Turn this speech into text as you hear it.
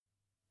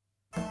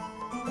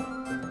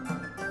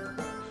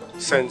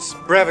since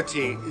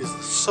brevity is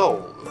the soul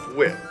of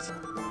wit.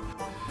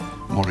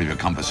 More of your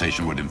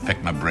conversation would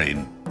infect my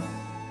brain.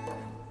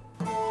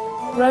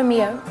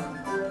 Romeo,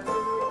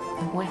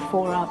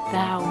 wherefore art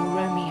thou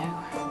Romeo?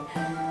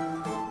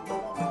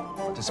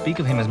 To speak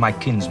of him as my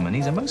kinsman,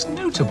 he's a most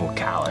notable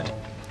coward,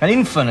 an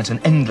infinite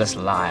and endless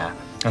liar,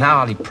 an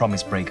hourly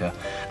promise breaker,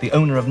 the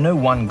owner of no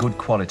one good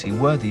quality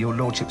worthy your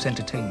lordship's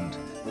entertainment.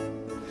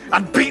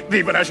 I'd beat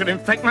thee, but I should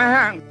infect my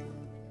hand.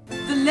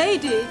 The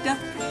lady doth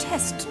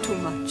protest too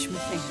much,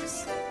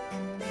 methinks.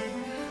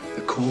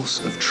 The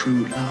course of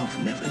true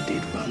love never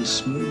did run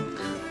smooth.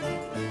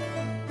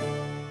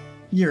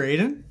 You're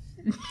Aiden?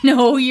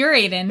 No, you're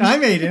Aiden.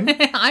 I'm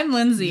Aiden. I'm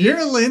Lindsay.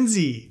 You're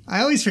Lindsay.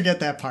 I always forget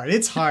that part.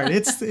 It's hard.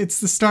 It's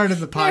the start of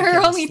the podcast. There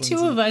are only Lindsay.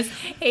 two of us.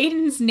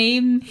 Aiden's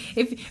name,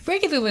 if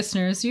regular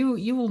listeners,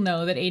 you will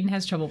know that Aiden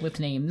has trouble with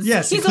names.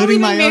 Yes, he's only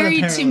including been my own, married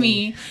to apparently.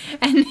 me,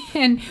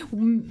 and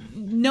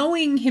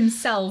knowing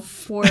himself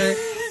for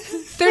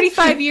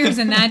 35 years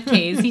in that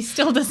case, he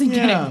still doesn't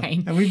get it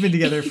right. And we've been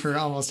together for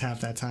almost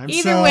half that time.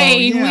 Either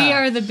way, we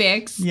are the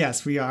Bix.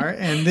 Yes, we are.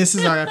 And this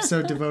is our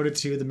episode devoted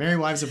to the Merry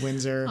Wives of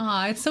Windsor.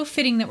 Aw, it's so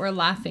fitting that we're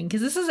laughing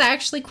because this is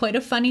actually quite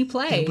a funny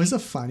play. It was a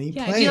funny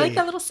play. Do you like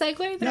that little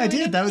segue? Yeah, I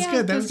did. That was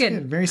good. That was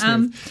good. Very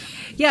smooth.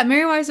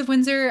 Merry Wives of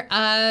Windsor,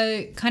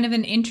 kind of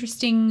an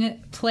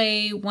interesting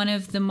play, one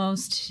of the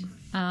most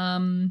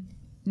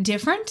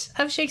different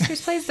of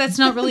Shakespeare's plays. That's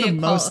not really a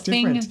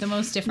thing. The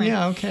most different.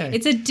 Yeah, okay.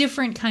 It's a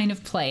different kind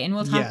of play, and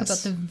we'll talk Yes. about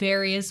the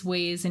various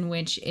ways in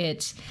which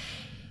it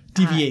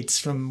deviates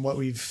from what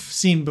we've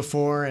seen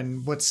before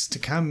and what's to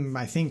come,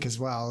 I think, as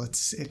well.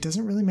 It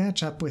doesn't really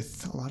match up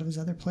with a lot of his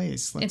other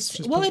plays. it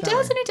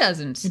does and it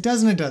doesn't. It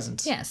does and it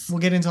doesn't. Yes. We'll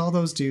get into all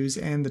those do's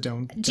and the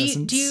do's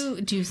and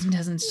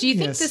don'ts. Do you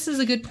think this is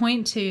a good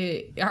point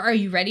to... Are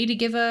you ready to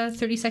give a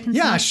 30-second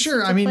Yeah, synopsis sure.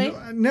 of the I mean,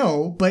 play?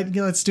 no, but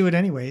let's do it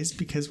anyways,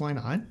 because why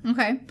not?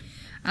 Okay.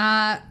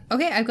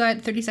 Okay, I've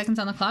got 30 seconds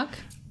on the clock.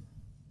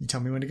 You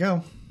tell me when to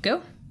go.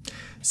 Go.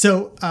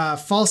 So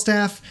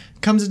Falstaff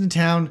comes into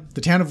town,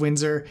 the town of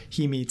Windsor.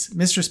 He meets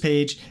Mistress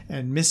Page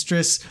and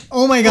Mistress...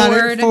 Oh my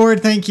God,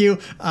 Forward, thank you.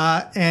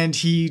 And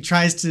he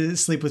tries to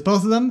sleep with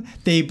both of them.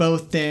 They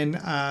both then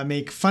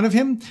make fun of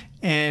him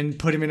and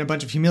put him in a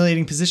bunch of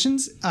humiliating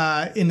positions.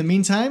 In the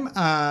meantime,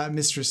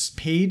 Mistress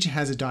Page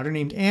has a daughter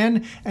named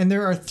Anne, and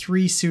there are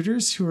 3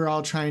 suitors who are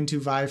all trying to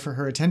vie for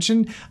her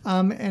attention.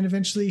 And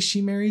eventually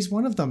she marries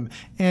one of them.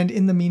 And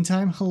in the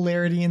meantime,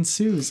 hilarity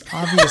ensues,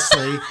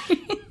 obviously.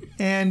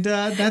 And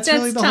that's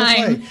really the whole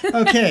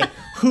play. Okay.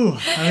 Whew,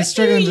 I was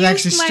struggling to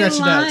actually stretch it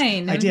out.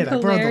 I did. I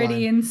borrowed the line.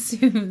 Hilarity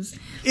ensues.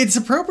 It's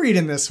appropriate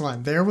in this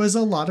one. There was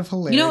a lot of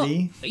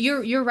hilarity.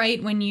 You're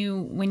right when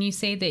you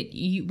say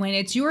that when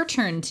it's your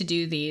turn to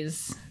do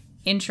these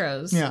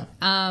intros. Yeah.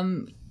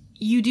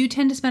 You do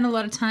tend to spend a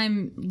lot of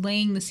time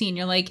laying the scene.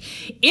 You're like,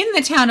 in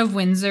the town of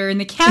Windsor, in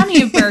the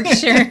county of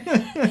Berkshire,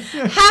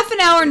 half an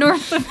hour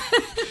north of...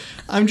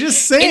 I'm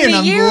just saying, in the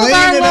I'm year laying of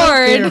our it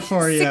Lord, out there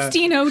for you.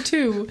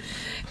 1602.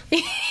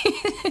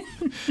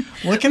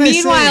 What can I say?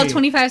 Meanwhile,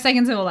 25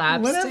 seconds have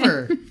elapsed.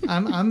 Whatever.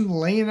 I'm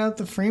laying out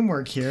the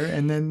framework here,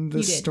 and then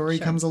the story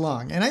comes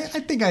along. And I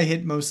think I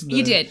hit most of the...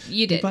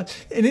 You did.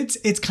 But and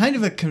it's kind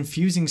of a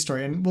confusing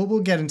story, and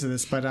we'll get into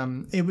this. But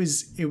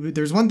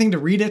there's one thing to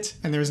read it,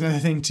 and there's another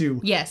thing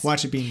to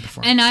watch it being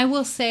performed. And I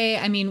will say,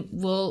 I mean,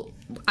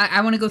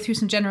 I want to go through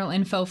some general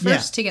info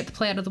first to get the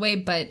play out of the way,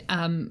 but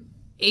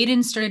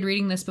Aiden started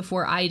reading this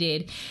before I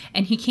did,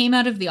 and he came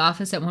out of the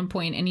office at one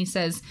point and he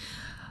says,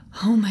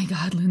 "Oh my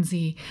God,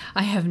 Lindsay,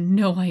 I have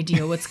no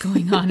idea what's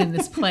going on in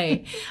this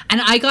play." And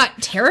I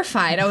got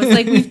terrified. I was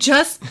like, we've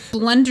just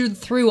blundered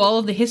through all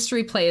of the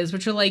history plays,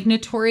 which are like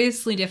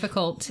notoriously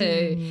difficult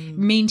to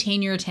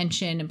maintain your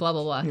attention and blah,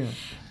 blah, blah.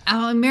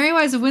 Yeah. Merry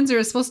Wives of Windsor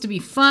is supposed to be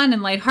fun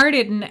and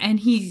lighthearted, and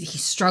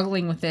he's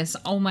struggling with this.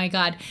 Oh my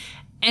God.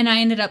 And I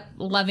ended up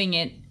loving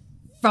it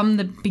from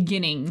the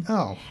beginning.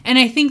 Oh. And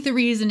I think the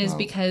reason is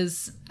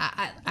because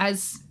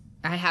as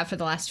I have for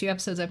the last few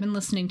episodes, I've been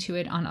listening to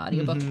it on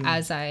audiobook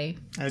as I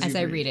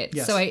read it.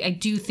 Yes. So I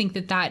do think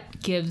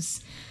that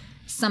gives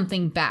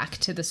something back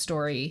to the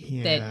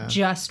story that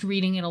just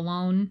reading it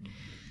alone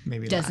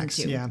maybe doesn't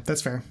do. Yeah,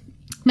 that's fair.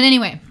 But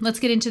anyway, let's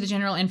get into the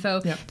general info.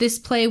 Yep. This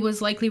play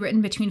was likely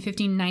written between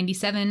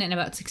 1597 and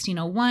about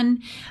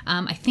 1601.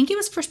 I think it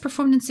was first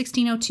performed in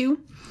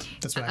 1602.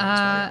 That's what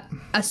I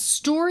was A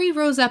story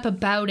rose up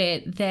about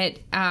it that,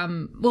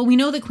 we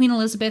know that Queen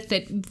Elizabeth,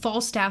 that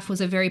Falstaff was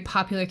a very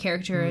popular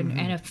character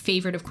and a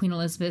favorite of Queen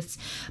Elizabeth's,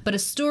 but a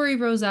story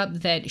rose up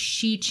that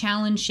she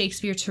challenged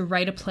Shakespeare to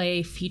write a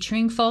play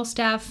featuring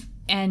Falstaff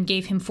and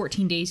gave him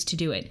 14 days to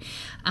do it.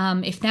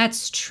 If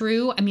that's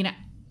true, I mean,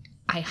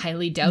 I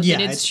highly doubt that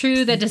it's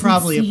true. That doesn't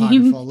probably seem...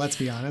 apocryphal, let's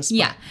be honest.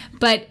 Yeah,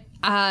 but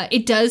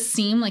it does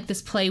seem like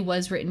this play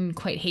was written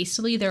quite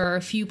hastily. There are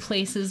a few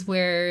places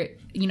where,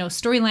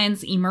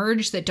 storylines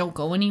emerge that don't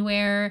go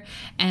anywhere,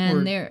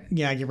 and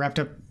get wrapped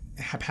up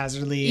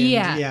haphazardly.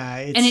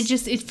 And, and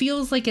it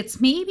feels like it's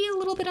maybe a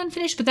little bit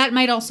unfinished, but that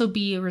might also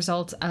be a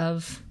result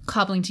of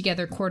cobbling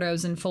together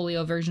quartos and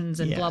folio versions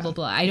and blah blah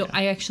blah.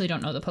 I actually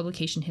don't know the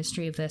publication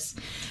history of this.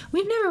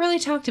 We've never really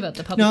talked about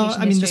the publication history.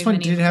 No, I mean this one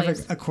of did have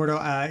plays. a quarto.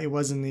 It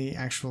was in the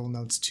actual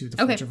notes to the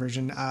Fletcher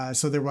version.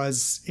 So there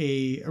was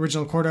a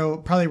original quarto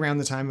probably around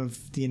the time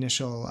of the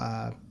initial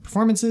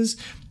performances.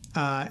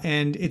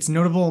 And it's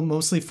notable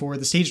mostly for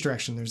the stage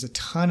direction. There's a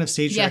ton of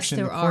stage direction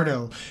in the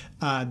quarto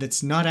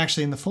that's not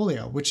actually in the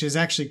folio, which is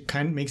actually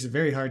kind of makes it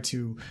very hard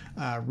to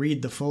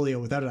read the folio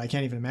without it. I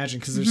can't even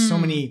imagine because there's so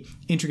many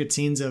intricate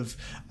scenes of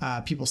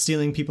people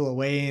stealing people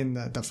away in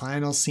the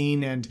final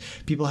scene and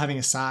people having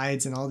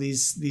asides and all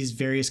these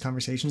various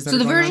conversations. So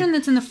the version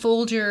that's in the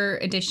Folger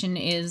edition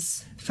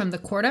is from the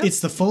quarto?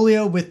 It's the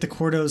folio with the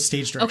quarto's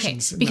stage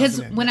directions. Okay,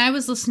 because when I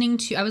was listening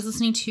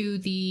to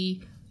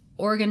the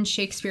Oregon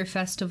Shakespeare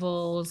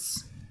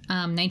Festival's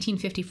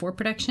 1954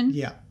 production.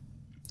 Yeah.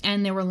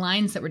 And there were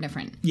lines that were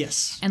different.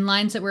 Yes. And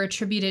lines that were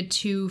attributed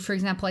to, for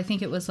example, I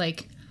think it was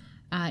like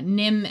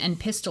Nim and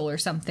Pistol or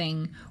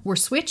something were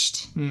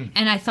switched.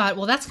 And I thought,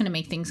 well, that's going to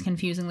make things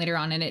confusing later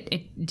on. And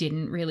it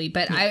didn't really.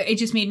 But it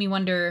just made me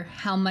wonder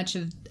how much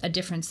of a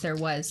difference there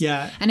was.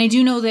 Yeah. And I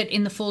do know that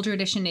in the Folger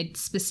edition, it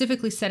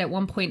specifically said at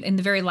one point in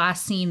the very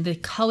last scene, the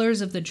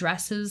colors of the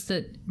dresses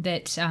that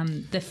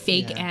the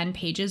fake Anne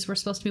Pages were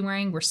supposed to be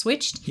wearing were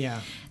switched. Yeah.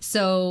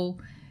 So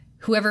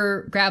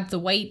whoever grabbed the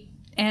white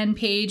Anne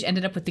Page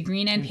ended up with the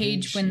green Anne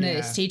Page when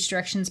the stage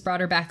directions brought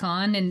her back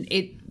on, and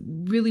it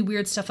really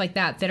weird stuff like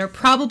that are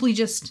probably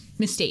just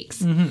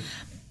mistakes.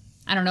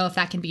 I don't know if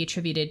that can be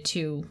attributed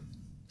to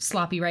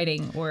sloppy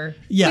writing or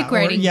quick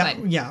writing.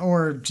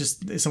 Or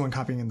just someone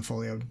copying in the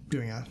folio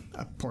doing a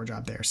poor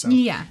job there. So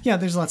yeah,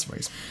 there's lots of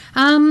ways.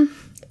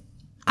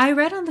 I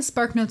read on the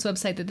SparkNotes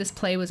website that this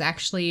play was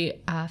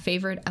actually a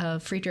favorite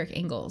of Friedrich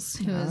Engels,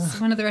 who is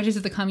one of the writers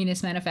of the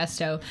Communist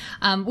Manifesto,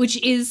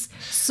 which is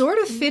sort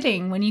of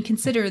fitting when you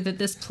consider that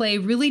this play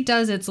really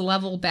does its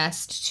level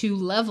best to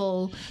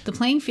level the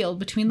playing field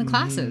between the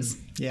classes.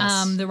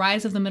 Yes. The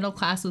rise of the middle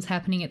class was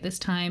happening at this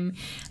time.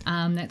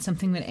 That's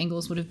something that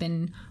Engels would have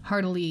been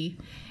heartily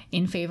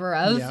in favor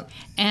of. Yep.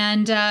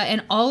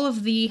 And all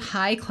of the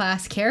high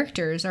class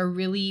characters are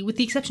really, with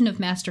the exception of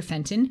Master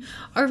Fenton,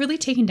 are really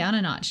taken down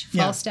a notch.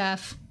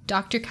 Falstaff,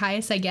 Dr.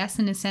 Caius, I guess,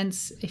 in a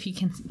sense, if you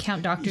can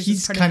count doctors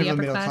as part kind of the of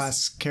upper a middle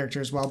class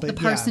character as well. But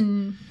the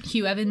parson,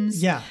 Hugh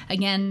Evans,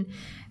 again,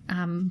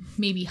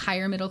 maybe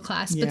higher middle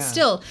class, but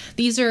still,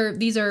 these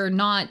are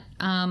not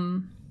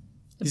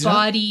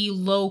bawdy,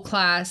 low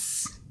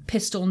class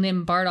Pistol,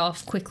 Nim,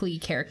 Bardolph, Quickly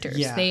characters.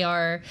 They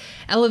are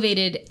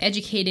elevated,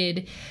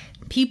 educated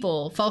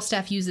people.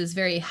 Falstaff uses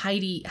very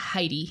high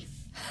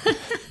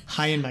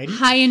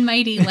and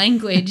mighty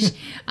language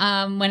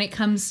when it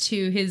comes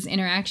to his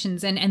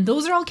interactions, and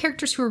those are all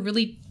characters who are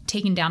really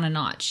taken down a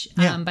notch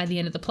by the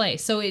end of the play.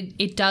 So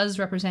it does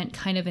represent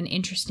kind of an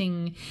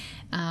interesting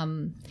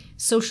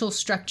social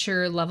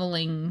structure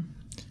leveling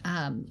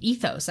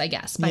ethos, I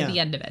guess, by the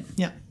end of it.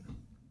 Yeah.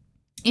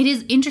 It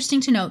is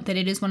interesting to note that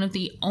it is one of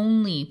the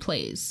only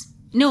plays.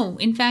 No,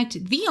 in fact,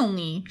 the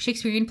only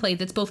Shakespearean play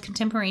that's both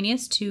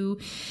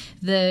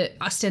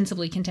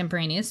ostensibly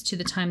contemporaneous to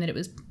the time that it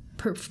was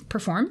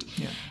performed,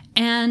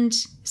 and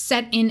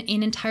set in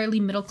an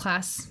entirely middle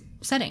class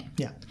setting.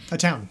 Yeah, a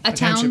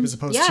township as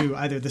opposed to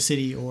either the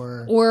city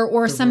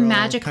or some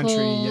magical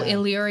country,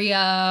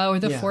 Illyria or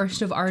the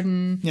Forest of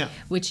Arden,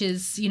 which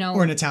is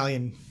or an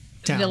Italian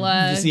town.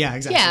 Villa,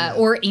 exactly,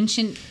 or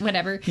ancient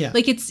whatever. Yeah.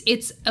 Like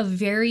it's a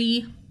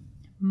very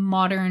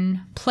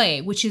modern play,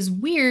 which is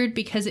weird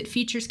because it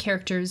features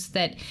characters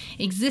that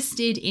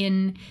existed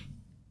in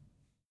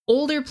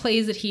older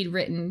plays that he'd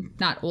written,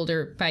 not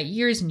older by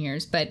years and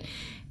years, but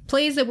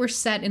plays that were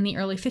set in the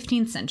early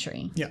 15th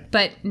century,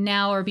 but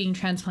now are being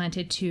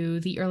transplanted to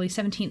the early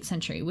 17th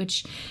century,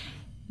 which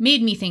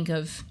made me think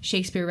of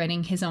Shakespeare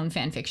writing his own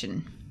fan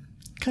fiction.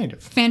 Kind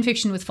of. Fan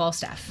fiction with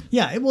Falstaff.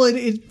 Yeah,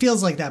 it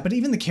feels like that, but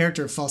even the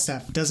character of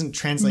Falstaff doesn't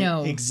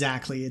translate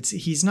exactly.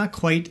 He's not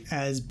quite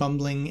as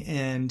bumbling,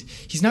 and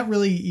he's not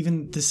really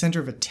even the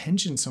center of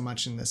attention so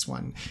much in this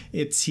one.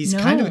 He's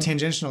kind of a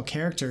tangential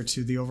character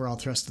to the overall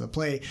thrust of the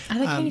play. I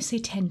like how you say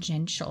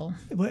tangential.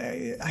 Well,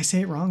 I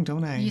say it wrong,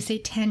 don't I? You say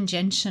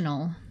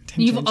tangential.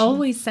 You've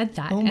always said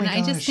that, and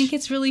I just think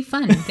it's really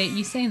fun that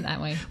you say it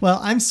that way. Well,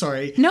 I'm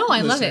sorry. No,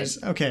 I love it.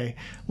 Okay.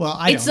 Well,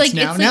 I don't. Like,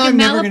 now it's like I'm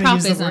never going to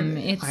use the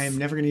word. I am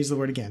never going to use the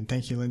word again.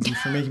 Thank you, Lindsay,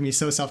 for making me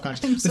so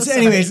self-conscious. But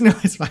anyways, no,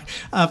 it's fine.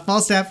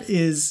 Falstaff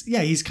is,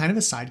 he's kind of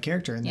a side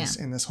character in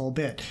this whole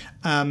bit.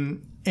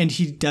 And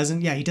he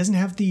doesn't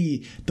have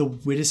the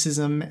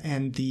witticism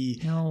and the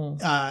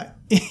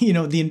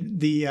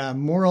the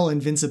moral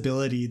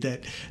invincibility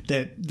that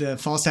the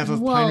Falstaff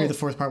of Pine the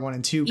Fourth Part 1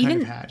 and 2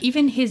 kind of had.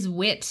 Even his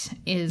wit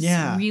is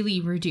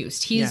really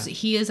reduced.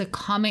 He is a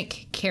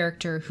comic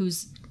character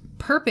whose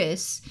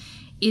purpose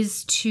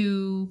is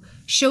to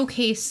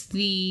showcase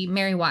the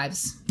merry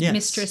wives,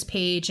 Mistress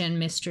Page and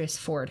Mistress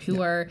Ford,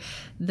 who are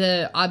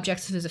the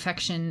objects of his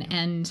affection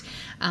and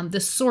the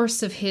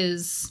source of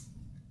his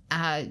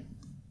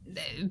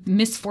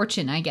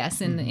misfortune, I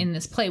guess, in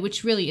this play,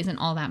 which really isn't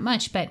all that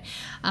much. But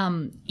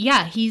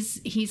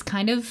he's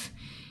kind of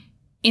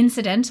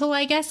incidental,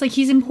 I guess. Like,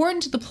 he's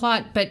important to the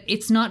plot, but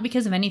it's not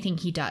because of anything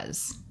he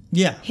does.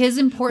 Yeah. His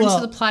importance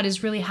to the plot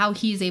is really how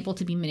he's able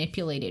to be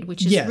manipulated,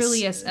 which is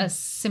really a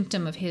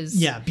symptom of his...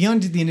 Yeah,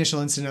 beyond the initial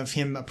incident of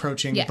him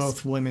approaching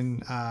both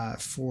women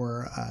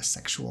for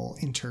sexual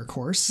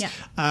intercourse.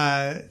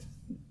 Yeah.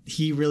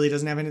 He really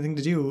doesn't have anything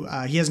to do.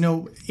 He has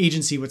no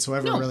agency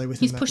whatsoever, really.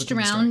 He's pushed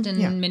around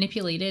and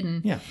manipulated,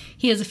 and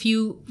he has a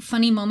few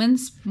funny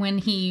moments when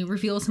he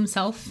reveals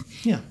himself,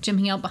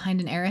 jumping out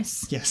behind an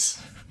heiress.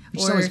 Yes.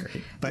 Which is always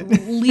great, but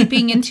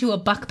leaping into a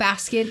buck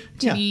basket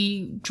to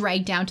be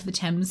dragged down to the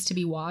Thames to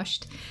be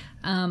washed.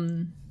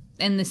 And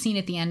the scene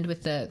at the end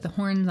with the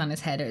horns on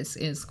his head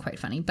is quite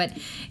funny. But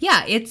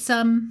yeah, it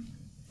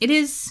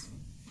is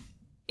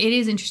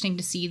interesting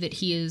to see that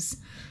he is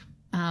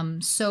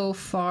so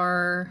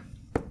far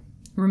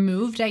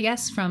removed, I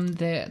guess, from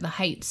the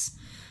heights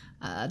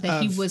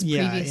that he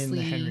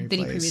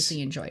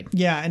previously enjoyed.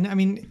 Yeah, and I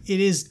mean, it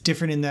is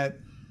different in that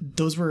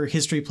those were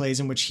history plays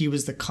in which he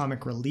was the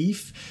comic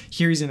relief.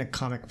 Here he's in a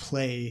comic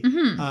play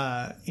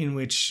in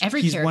which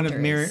he's one of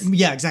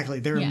Yeah, exactly.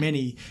 There are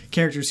many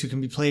characters who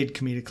can be played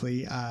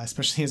comedically,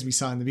 especially as we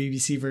saw in the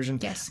BBC version.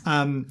 Yes.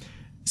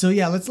 So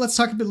yeah, let's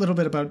talk a little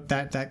bit about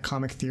that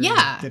comic theory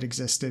that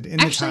existed in the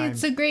time. Actually,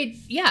 it's a great,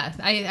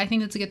 I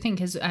think that's a good thing,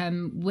 because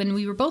when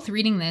we were both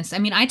reading this, I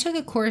mean, I took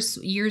a course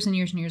years and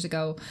years and years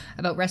ago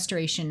about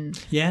restoration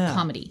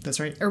comedy. That's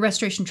right. Or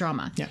restoration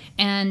drama. Yeah.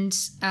 And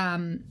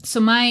so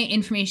my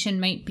information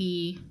might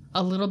be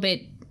a little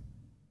bit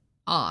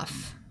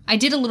off. I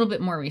did a little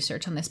bit more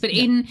research on this, but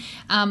Aidan,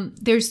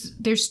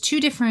 there's two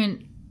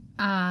different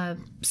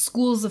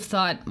schools of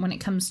thought when it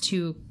comes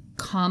to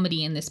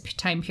comedy in this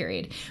time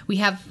period. We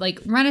have like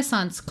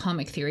Renaissance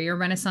comic theory, or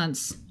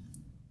Renaissance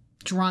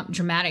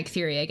dramatic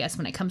theory, I guess,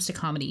 when it comes to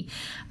comedy.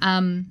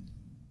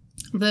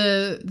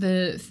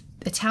 The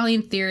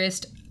Italian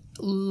theorist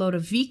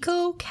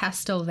Lodovico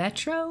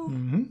Castelvetro.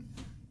 Mm-hmm.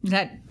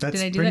 That's did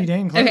I do pretty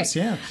dang close,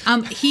 okay.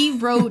 He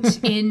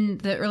wrote in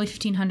the early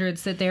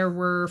 1500s that there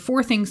were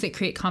 4 things that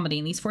create comedy,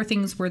 and these 4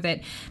 things were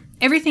that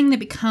everything that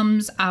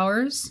becomes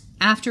ours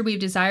after we've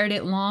desired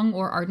it long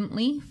or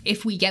ardently,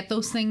 if we get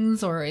those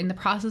things or in the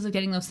process of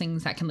getting those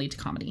things, that can lead to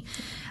comedy.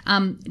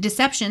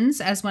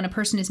 Deceptions, as when a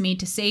person is made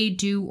to say,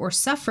 do, or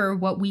suffer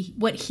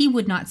what he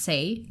would not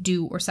say,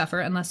 do, or suffer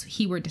unless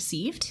he were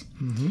deceived.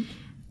 Mm-hmm.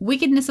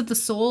 Wickedness of the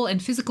soul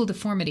and physical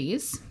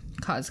deformities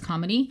cause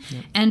comedy.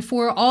 Yep. And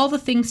for all the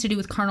things to do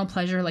with carnal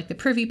pleasure, like the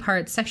privy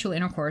parts, sexual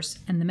intercourse,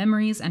 and the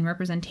memories and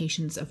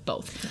representations of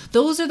both.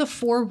 Those are the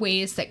 4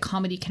 ways that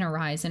comedy can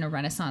arise in a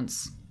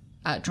Renaissance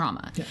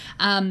drama. Yeah.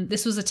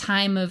 This was a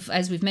time of,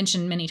 as we've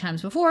mentioned many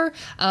times before,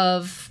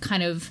 of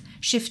kind of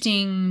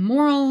shifting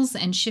morals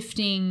and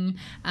shifting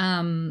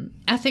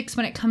ethics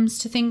when it comes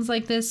to things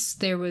like this.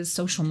 There was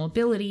social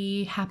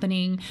mobility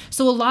happening.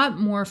 So a lot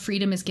more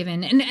freedom is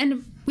given.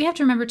 And we have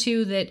to remember,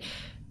 too, that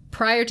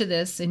prior to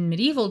this, in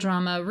medieval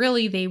drama,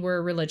 really they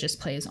were religious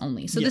plays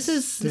only. So this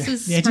is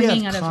the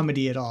idea of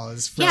comedy at all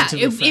is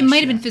relatively fresh. It might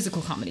have been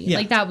physical comedy. Yeah.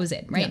 Like that was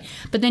it, right? Yeah.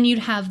 But then you'd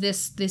have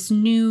this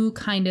new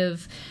kind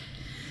of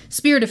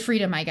spirit of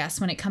freedom, I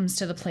guess, when it comes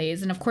to the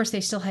plays. And of course,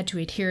 they still had to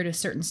adhere to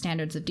certain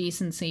standards of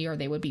decency, or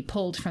they would be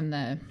pulled from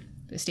the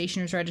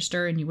stationer's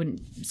register, and you wouldn't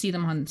see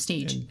them on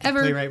stage ever.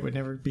 The playwright would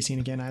never be seen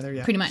again either.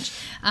 Yeah, pretty much.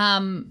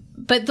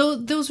 But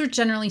those are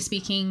generally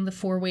speaking the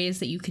 4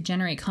 ways that you could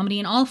generate comedy,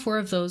 and all 4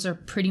 of those are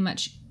pretty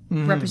much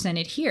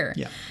represented here.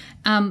 Yeah.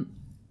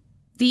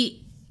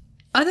 The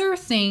other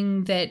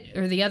thing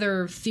or the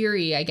other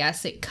theory, I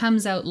guess, it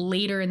comes out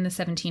later in the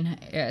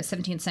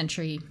 17th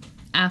century,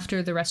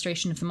 after the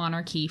restoration of the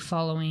monarchy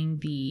following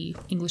the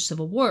English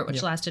Civil War,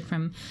 which lasted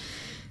from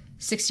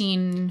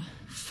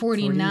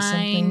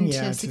 1649 to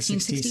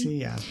 1660.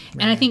 Yeah. Right.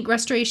 And I think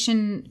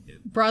restoration,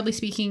 broadly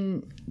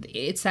speaking,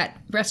 it's that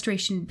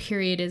restoration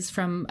period is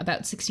from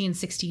about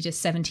 1660 to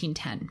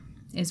 1710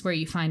 is where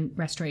you find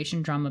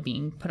restoration drama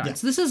being put on. Yeah.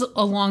 So this is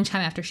a long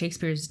time after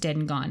Shakespeare's dead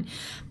and gone.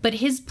 But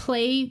his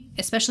play,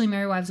 especially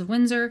Merry Wives of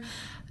Windsor,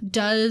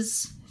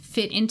 does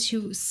fit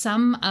into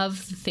some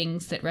of the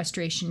things that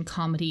restoration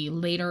comedy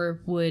later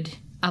would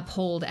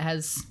uphold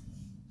as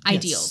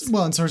ideals.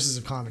 Well, and sources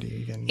of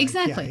comedy again.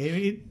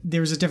 Exactly.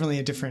 There was definitely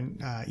a different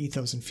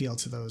ethos and feel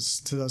to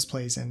those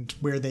plays, and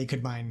where they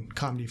could mine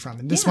comedy from.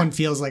 And this one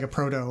feels like a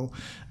proto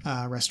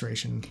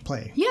restoration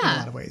play. Yeah, in a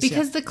lot of ways.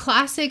 Because the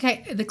classic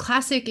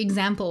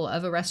example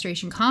of a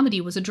restoration comedy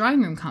was a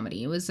drawing room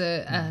comedy. It was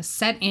a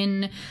set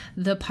in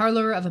the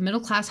parlor of a middle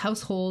class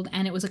household,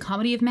 and it was a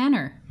comedy of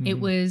manner. Mm-hmm. It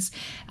was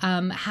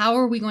how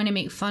are we going to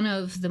make fun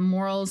of the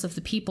morals of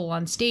the people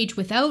on stage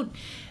without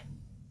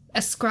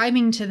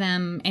ascribing to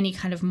them any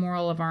kind of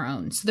moral of our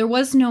own. So there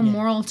was no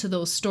moral to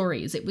those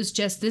stories. It was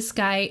just, this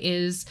guy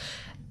is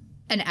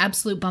an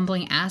absolute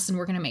bumbling ass and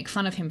we're going to make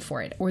fun of him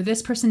for it. Or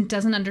this person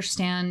doesn't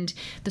understand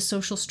the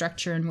social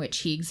structure in which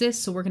he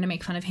exists, so we're going to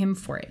make fun of him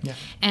for it. Yeah.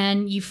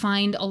 And you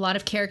find a lot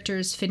of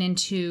characters fit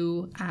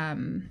into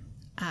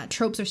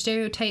tropes or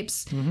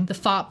stereotypes, the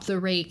fop, the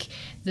rake,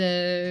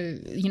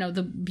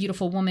 the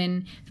beautiful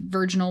woman,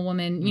 virginal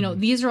woman,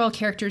 these are all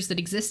characters that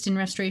exist in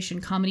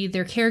Restoration comedy.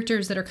 They're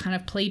characters that are kind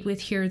of played with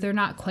here. They're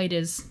not quite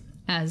as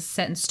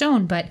set in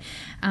stone, but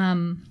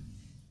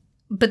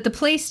the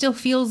play still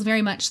feels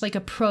very much like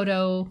a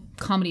proto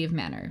comedy of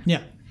manner.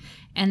 Yeah.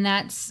 And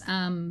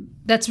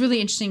that's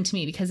really interesting to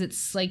me because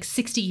it's like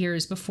 60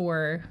 years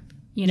before,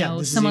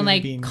 someone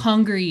like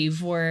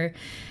Congreve or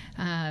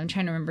I'm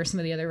trying to remember some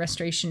of the other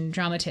Restoration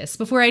dramatists,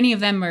 before any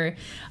of them are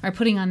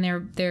putting on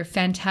their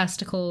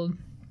fantastical,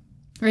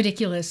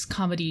 ridiculous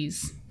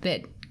comedies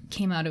that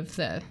came out of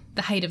the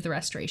height of the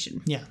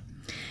Restoration. Yeah.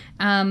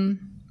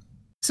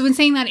 So in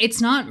saying that,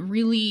 it's not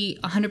really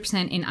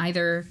 100% in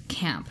either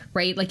camp,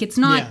 right? Like it's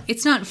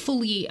not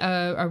fully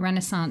a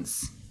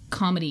Renaissance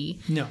comedy.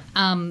 No.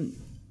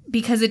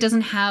 Because it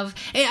doesn't have...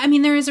 I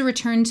mean, there is a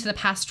return to the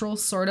pastoral,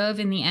 sort of,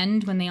 in the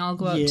end when they all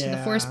go out to the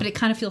forest, but it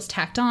kind of feels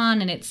tacked on,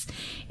 and it's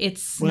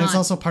well, not... it's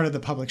also part of the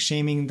public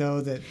shaming,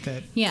 though, that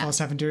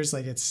Falstaff endures.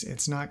 Like,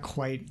 it's not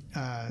quite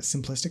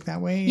simplistic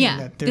that way. Yeah,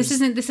 that this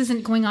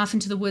isn't going off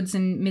into the woods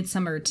in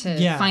midsummer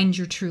to find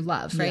your true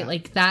love, right? Yeah.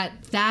 Like,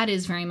 that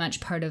is very much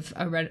part of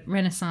a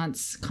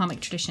Renaissance comic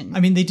tradition. I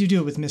mean, they do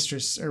it with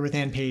with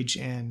Anne Page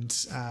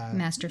and...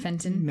 Master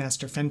Fenton.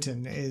 Master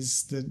Fenton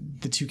is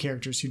the two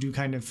characters who do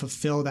kind of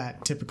fulfill that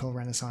typical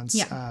Renaissance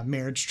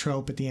marriage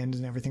trope at the end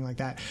and everything like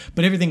that.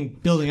 But everything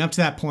building up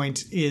to that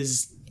point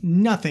is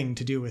nothing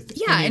to do with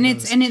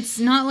it's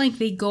not like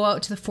they go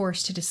out to the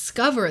forest to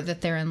discover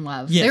that they're in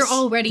love. Yes, they're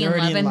already in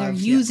love, and they're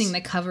using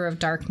the cover of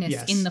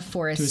darkness in the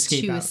forest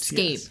to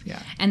escape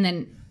and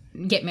then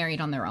get married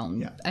on their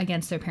own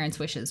against their parents'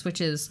 wishes, which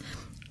is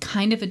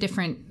kind of a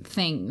different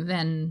thing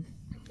than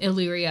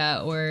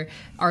Illyria or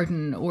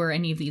Arden or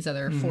any of these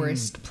other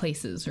forest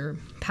places or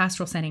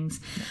pastoral settings.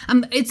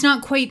 It's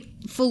not quite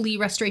fully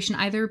Restoration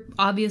either,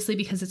 obviously,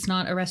 because it's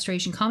not a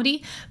Restoration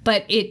comedy,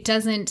 but it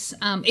doesn't,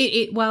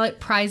 while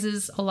it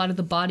prizes a lot of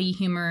the body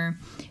humor,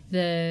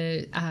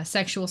 the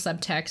sexual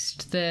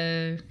subtext,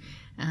 the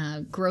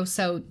gross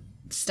out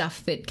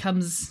stuff that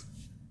comes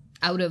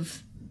out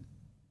of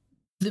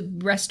the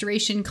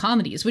Restoration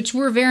comedies, which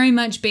were very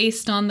much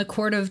based on the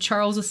court of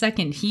Charles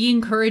II. He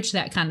encouraged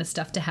that kind of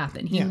stuff to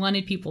happen. He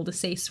wanted people to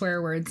say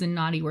swear words and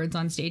naughty words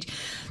on stage.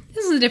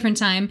 This is a different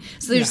time.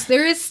 So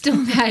there is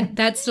still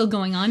that's still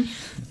going on.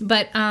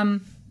 But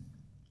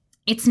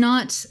it's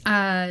not,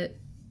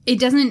 it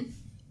doesn't,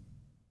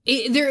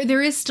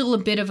 there is still a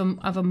bit of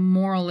a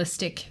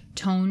moralistic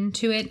tone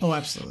to it. Oh,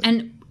 absolutely.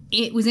 And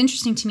it was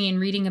interesting to me in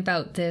reading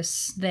about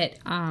this that,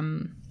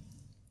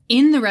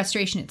 in the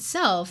Restoration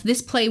itself,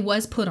 this play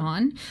was put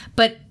on,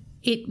 but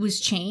it was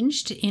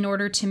changed in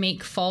order to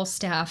make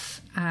Falstaff,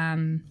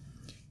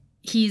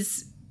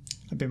 he's...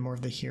 a bit more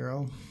of the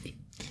hero.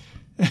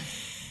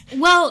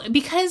 Well,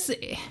 because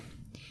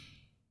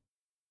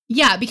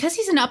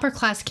he's an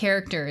upper-class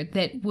character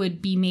that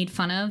would be made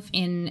fun of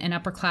in an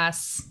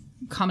upper-class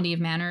comedy of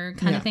manner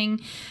kind of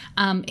thing.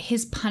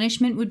 His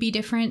punishment would be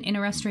different in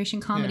a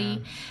Restoration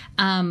comedy.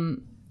 Yeah.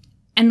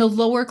 And the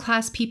lower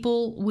class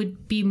people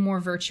would be more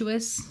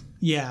virtuous.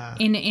 Yeah.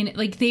 In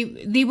like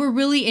they were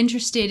really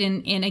interested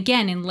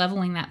in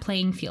leveling that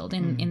playing field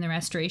in the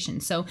Restoration.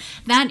 So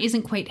that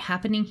isn't quite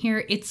happening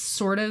here. It's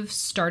sort of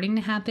starting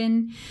to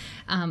happen.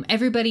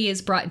 Everybody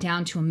is brought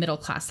down to a middle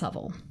class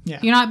level. Yeah.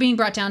 You're not being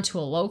brought down to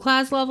a low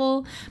class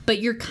level, but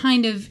you're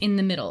kind of in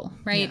the middle,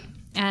 right?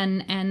 Yeah.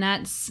 And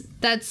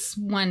that's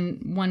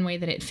one way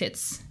that it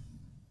fits,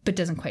 but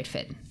doesn't quite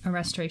fit a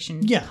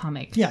Restoration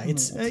comic. Yeah,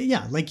 it's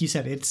like you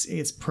said,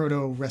 it's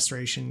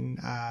proto-Restoration,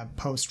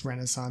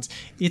 post-Renaissance.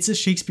 It's a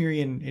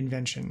Shakespearean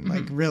invention.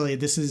 Like really,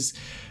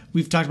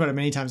 we've talked about it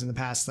many times in the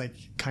past, like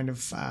kind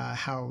of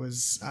how it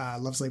was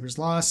Love's Labour's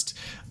Lost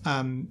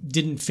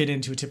didn't fit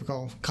into a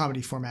typical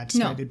comedy format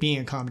despite it being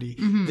a comedy.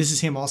 This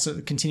is him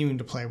also continuing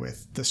to play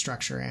with the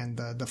structure and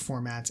the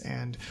formats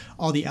and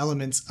all the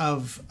elements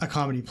of a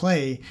comedy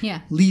play,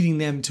 leading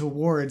them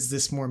towards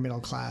this more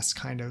middle-class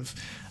kind of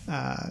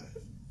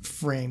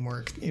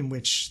framework in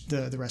which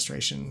the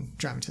Restoration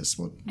dramatists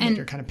will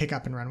later kind of pick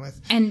up and run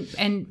with.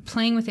 And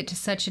playing with it to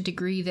such a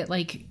degree that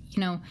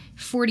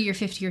 40 or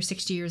 50 or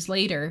 60 years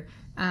later,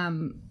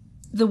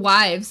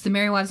 the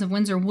Merry Wives of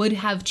Windsor would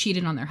have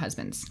cheated on their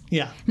husbands.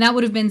 Yeah. And that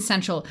would have been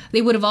central.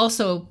 They would have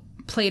also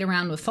played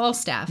around with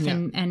Falstaff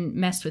and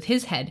messed with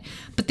his head,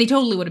 but they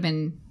totally would have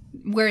been,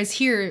 whereas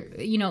here,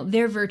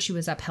 their virtue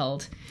is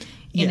upheld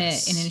in an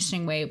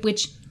interesting way,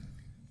 which,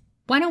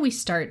 why don't we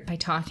start by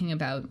talking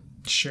about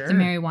the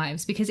Merry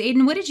Wives? Because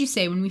Aidan, what did you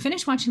say when we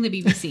finished watching the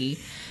BBC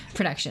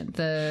production,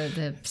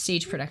 the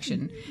stage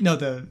production? No,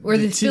 the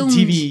film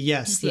TV.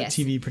 The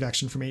TV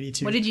production from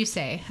 '82. What did you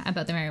say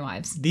about the Merry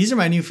Wives? These are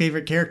my new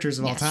favorite characters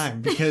of all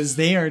time because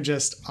they are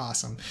just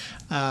awesome.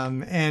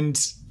 And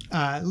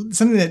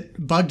something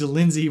that bugged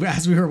Lindsay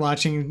as we were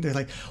watching, they're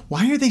like,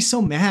 why are they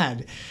so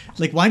mad?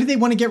 Like, why do they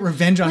want to get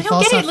revenge on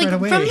Falstaff right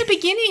away? From the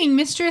beginning,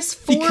 Mistress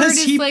Ford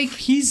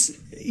is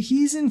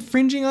he's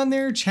infringing on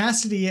their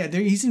chastity.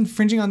 He's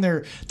infringing on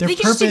their They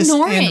just purpose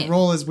ignore and it.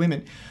 role as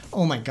women.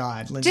 Oh my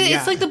God, Lindsay.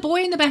 It's like the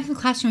boy in the back of the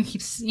classroom who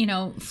keeps,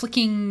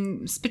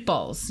 flicking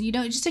spitballs.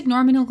 Just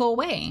ignore him and he'll go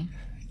away.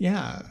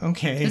 Yeah,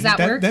 okay. Does that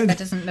work?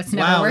 That's never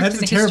wow, worked.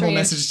 That's a terrible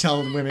message to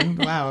tell women.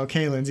 Wow,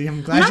 okay, Lindsay.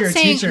 I'm glad you're a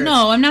saying, teacher.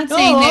 No, I'm not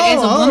saying that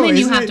as a woman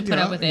you have to put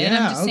Yeah, up with it. Yeah,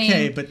 I'm just okay,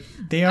 saying, but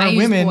they are I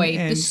women. Boy,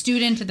 and the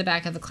student at the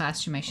back of the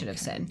classroom, I should have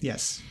said.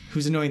 Yes,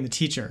 who's annoying the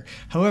teacher.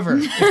 However,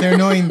 if they're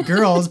annoying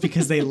girls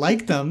because they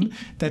like them,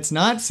 that's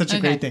not such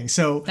a great thing.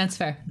 So that's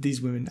fair. These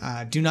women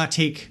do not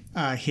take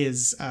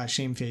his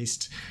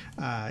shamefaced,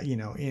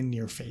 in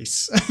your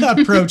face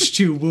approach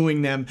to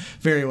wooing them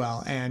very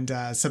well, and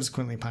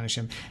subsequently punish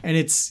him. And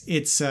it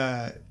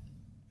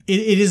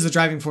is the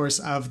driving force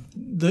of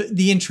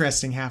the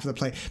interesting half of the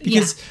play,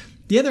 because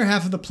the other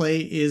half of the play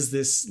is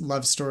this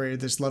love story,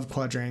 this love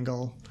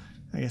quadrangle.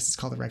 I guess it's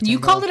called a rectangle. You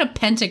called it a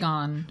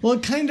pentagon. Well,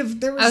 kind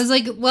of. I was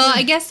like, well,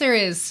 I guess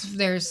there's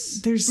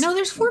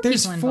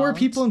four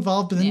people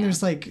involved, but then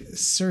there's like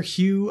Sir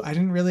Hugh. I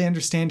didn't really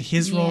understand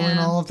his role in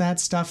all of that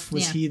stuff.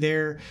 Was he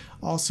there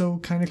also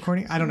kind of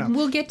courting? I don't know.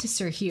 We'll get to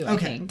Sir Hugh, I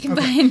think.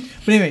 Okay.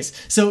 But anyways,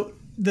 so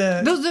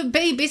those are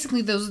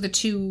the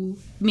two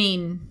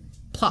main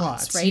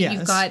plots, right? Yes.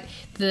 You've got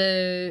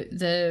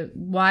the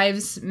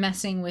wives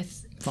messing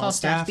with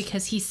Falstaff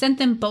because he sent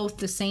them both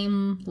the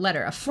same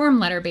letter, a form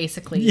letter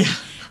basically,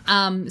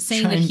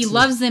 saying that he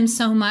loves them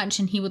so much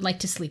and he would like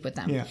to sleep with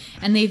them. Yeah.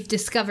 And they've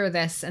discovered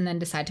this and then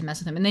decide to mess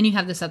with him. And then you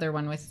have this other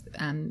one with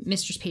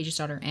Mistress Page's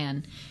daughter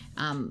Anne,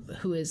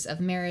 who is of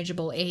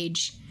marriageable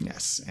age.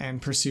 Yes,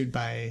 and pursued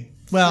by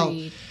not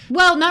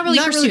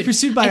really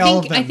pursued by all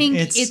of them. I think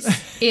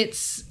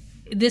it's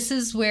this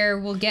is where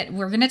we're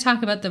going to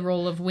talk about the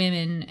role of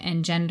women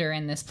and gender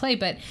in this play,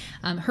 but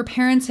her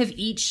parents have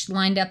each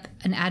lined up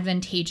an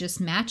advantageous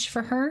match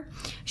for her.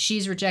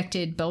 She's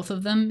rejected both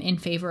of them in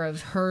favor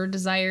of her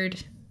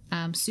desired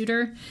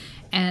suitor,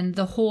 and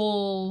the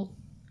whole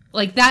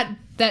that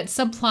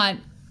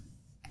subplot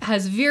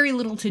has very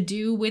little to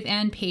do with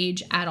Anne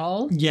Page at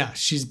all. Yeah,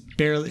 she's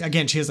barely...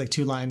 Again, she has like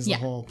 2 lines the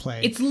whole play.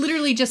 It's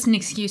literally just an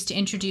excuse to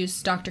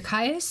introduce Dr.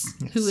 Caius,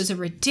 who is a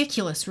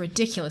ridiculous,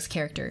 ridiculous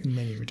character.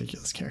 Many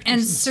ridiculous characters.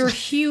 And Sir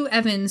Hugh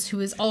Evans, who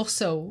is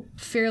also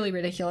fairly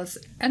ridiculous.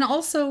 And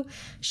also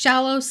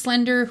Shallow,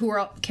 Slender, who are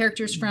all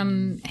characters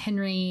from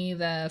Henry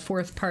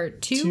IV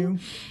Part 2.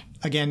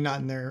 Again,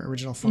 not in their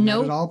original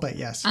format at all, but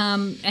yes.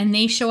 And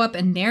they show up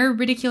and they're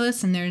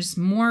ridiculous, and there's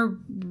more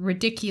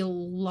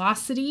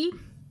ridiculosity.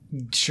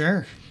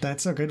 Sure,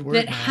 that's a good word.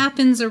 That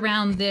happens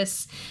around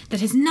this,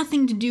 that has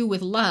nothing to do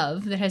with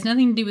love, that has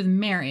nothing to do with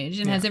marriage,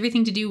 and has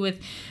everything to do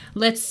with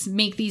let's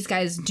make these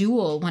guys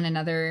duel one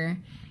another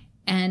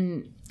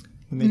and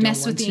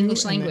mess with the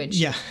English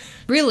language.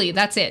 Really,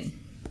 that's it.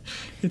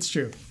 It's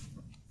true.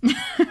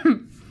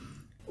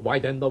 Why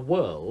then the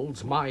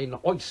world's mine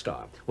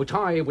oyster, which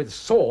I with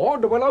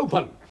sword will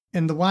open.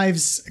 And the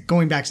wives,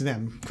 going back to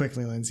them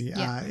quickly, Lindsay,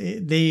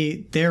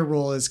 their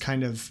role is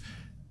kind of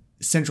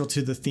central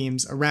to the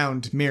themes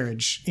around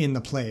marriage in the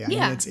play. I mean,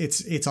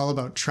 it's all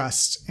about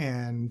trust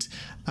and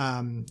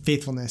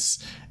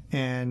faithfulness,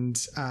 and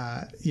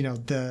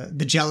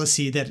the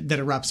jealousy that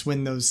erupts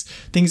when those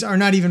things are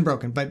not even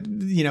broken, but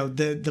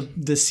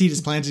the seed is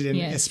planted in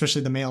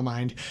especially the male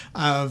mind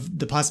of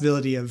the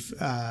possibility of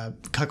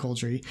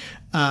cuckoldry,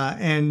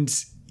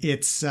 and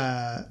it's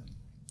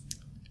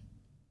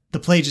the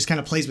play just kind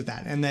of plays with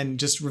that and then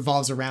just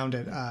revolves around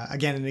it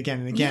again and again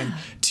and again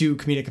to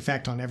comedic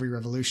effect on every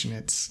revolution.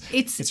 It's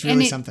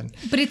really something.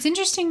 But it's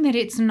interesting that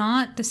it's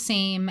not the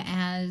same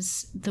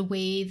as the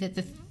way that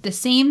the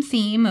same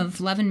theme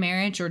of love and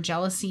marriage or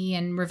jealousy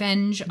and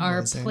revenge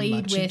are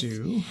played with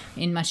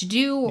in Much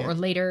Ado or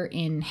later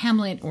in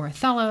Hamlet or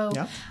Othello.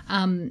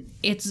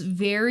 It's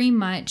very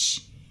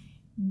much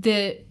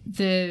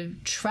the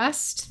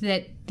trust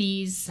that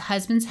these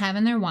husbands have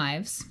in their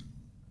wives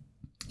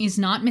is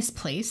not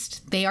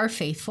misplaced. They are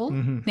faithful.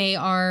 Mm-hmm. They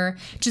are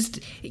just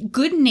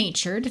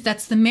good-natured.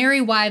 That's the merry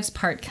wives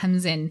part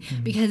comes in,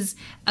 because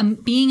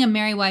being a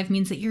merry wife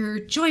means that you're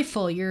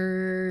joyful,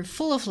 you're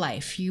full of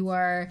life, you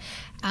are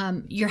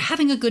you're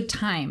having a good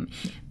time.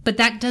 But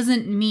that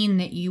doesn't mean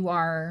that you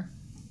are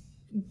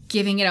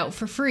giving it out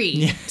for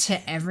free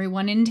to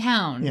everyone in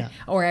town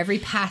or every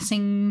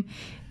passing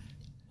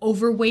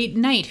overweight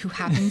knight who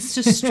happens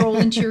to stroll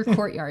into your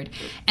courtyard.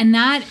 And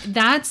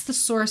that's the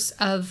source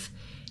of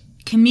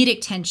comedic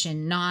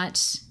tension,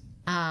 not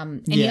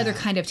any other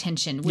kind of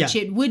tension, which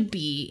it would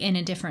be in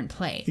a different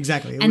play.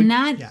 Exactly.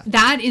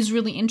 That is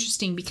really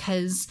interesting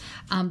because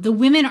the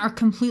women are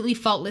completely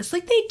faultless.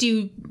 Like, they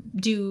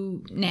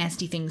do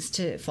nasty things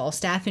to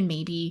Falstaff, and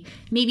maybe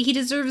he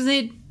deserves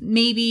it.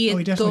 Maybe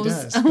it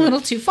goes a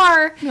little too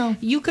far. No.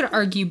 You could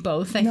argue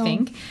both, I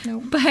think. No.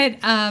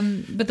 But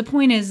the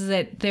point is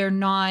that they're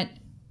not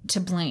to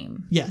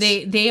blame. Yes.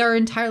 They are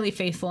entirely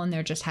faithful, and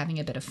they're just having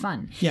a bit of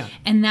fun. Yeah.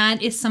 And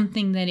that is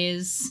something that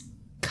is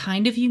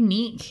kind of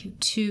unique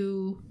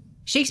to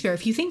Shakespeare.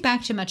 If you think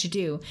back to Much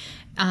Ado,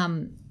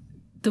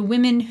 the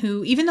women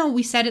who, even though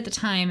we said at the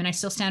time, and I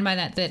still stand by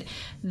that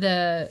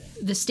the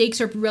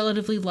stakes are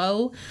relatively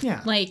low.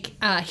 Yeah. Like,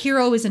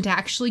 Hero isn't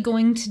actually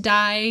going to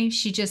die.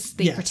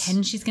 They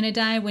pretend she's going to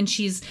die when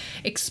she's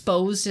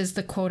exposed as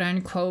the quote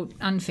unquote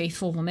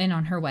unfaithful woman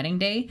on her wedding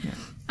day.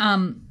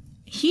 Yeah.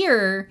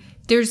 Here,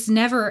 there's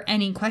never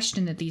any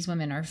question that these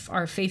women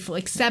are faithful,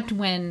 except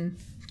when...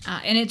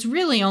 and it's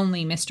really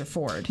only Mr.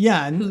 Ford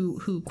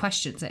who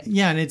questions it.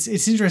 Yeah, and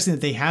it's interesting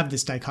that they have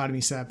this dichotomy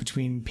set up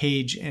between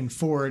Paige and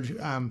Ford.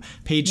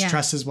 Paige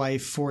trusts his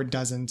wife, Ford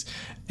doesn't.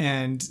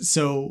 And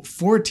so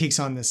Ford takes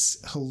on this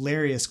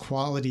hilarious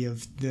quality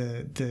of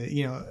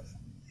the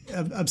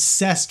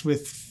obsessed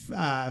with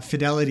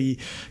fidelity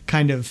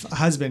kind of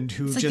husband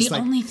who it's the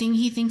only thing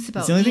he thinks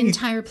about the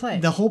entire play.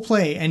 The whole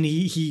play, and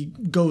he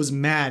goes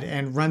mad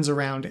and runs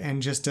around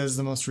and just does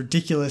the most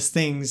ridiculous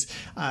things.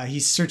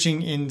 He's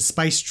searching in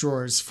spice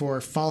drawers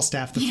for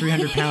Falstaff, the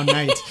 300-pound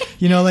knight.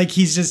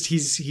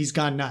 He's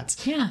gone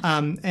nuts. Yeah.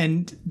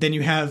 And then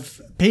you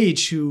have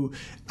Paige, who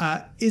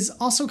is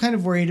also kind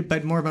of worried,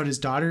 but more about his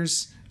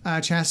daughter's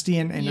chastity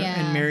and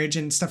marriage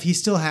and stuff. He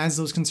still has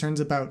those concerns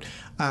about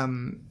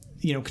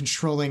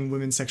controlling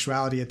women's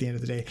sexuality at the end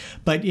of the day,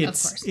 but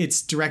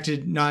it's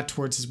directed not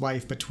towards his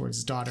wife but towards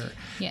his daughter.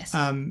 Yes.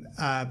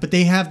 But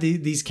they have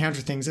these counter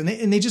things, and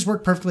they just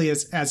work perfectly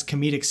as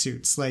comedic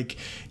suits. Like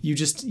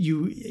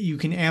you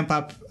can amp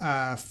up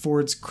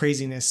Ford's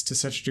craziness to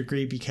such a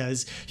degree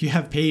because you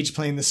have Paige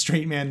playing the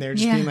straight man there,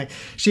 just being like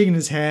shaking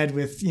his head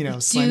with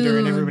Slender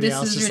and everybody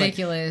else. This is just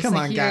ridiculous. Come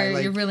on,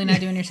 guy! You're really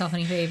not doing yourself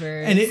any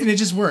favors. And it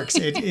just works.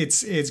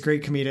 It's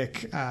great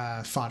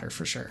comedic fodder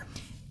for sure.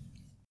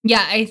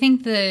 Yeah, I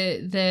think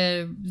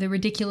the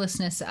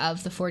ridiculousness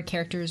of the Ford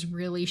character is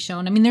really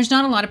shown. I mean, there's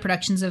not a lot of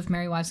productions of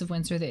Merry Wives of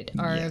Windsor that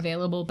are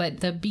available, but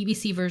the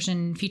BBC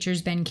version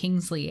features Ben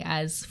Kingsley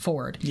as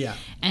Ford. Yeah.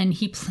 And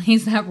he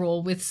plays that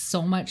role with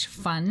so much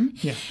fun.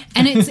 Yeah.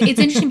 And it's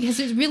interesting because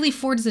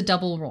Ford is a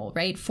double role,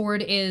 right?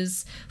 Ford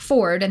is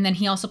Ford, and then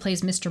he also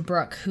plays Mr.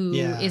 Brooke, who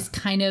is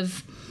kind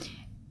of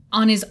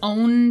on his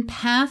own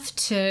path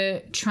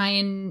to try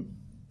and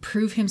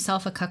prove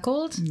himself a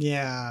cuckold.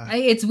 Yeah.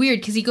 It's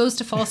weird because he goes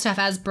to Falstaff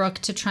as Brooke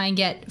to try and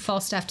get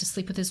Falstaff to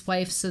sleep with his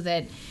wife so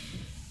that...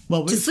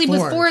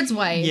 with Ford's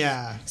wife.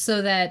 Yeah.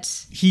 So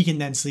that... he can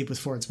then sleep with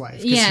Ford's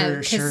wife.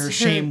 Because her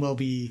shame will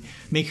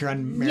make her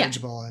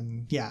unmarriageable.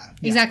 And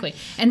Exactly.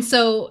 And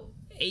so,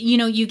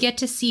 you get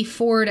to see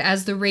Ford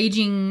as the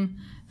raving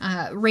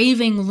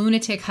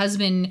lunatic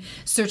husband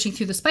searching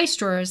through the spice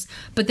drawers,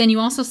 but then you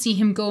also see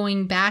him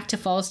going back to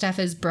Falstaff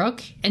as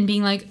Brooke and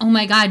being like, oh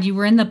my god, you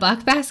were in the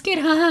buck basket?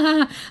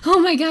 Oh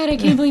my god, I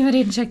can't believe I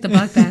didn't check the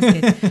buck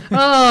basket.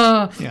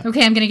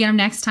 Okay, I'm gonna get him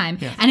next time.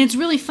 And it's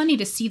really funny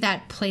to see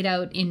that played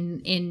out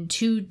in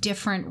two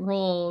different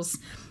roles,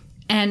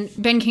 and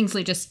Ben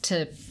Kingsley, just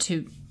to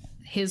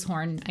his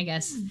horn, I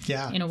guess,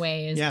 in a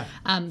way,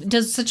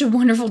 does such a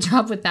wonderful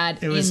job with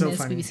that in this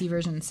funny BBC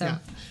version. So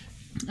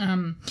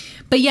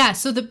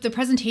so the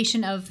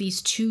presentation of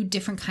these two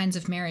different kinds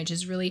of marriage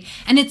is really,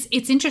 and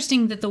it's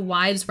interesting that the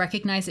wives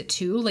recognize it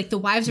too. Like the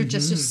wives are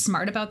just as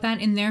smart about that.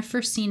 In their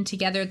first scene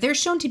together, they're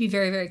shown to be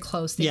very, very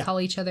close. They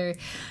call each other,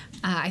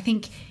 I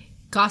think,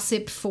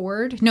 Gossip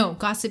Ford.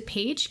 Mistress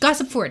Page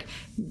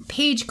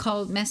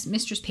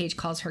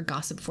calls her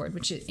Gossip Ford,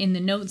 which in the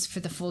notes for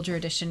the Folger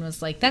edition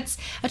was like, that's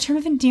a term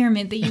of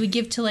endearment that you would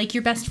give to like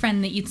your best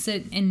friend that you'd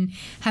sit and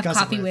have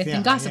coffee with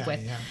and gossip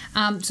with.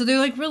 So they're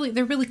like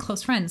really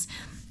close friends.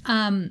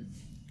 And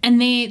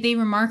they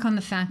remark on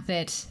the fact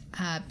that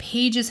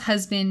Paige's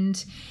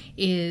husband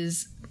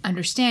is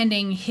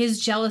understanding. His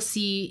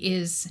jealousy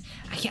is,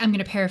 I'm going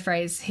to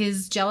paraphrase,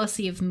 his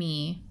jealousy of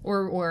me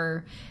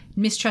or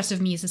mistrust of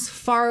me is as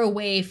far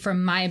away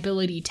from my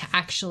ability to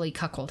actually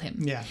cuckold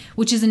him,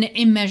 which is an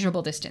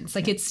immeasurable distance.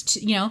 Like it's,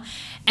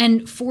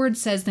 and Ford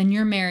says, then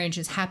your marriage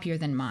is happier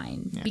than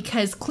mine,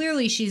 because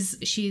clearly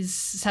she's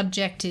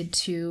subjected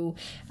to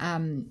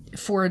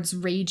Ford's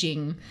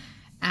raging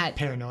at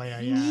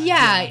paranoia,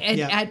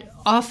 at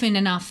often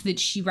enough that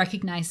she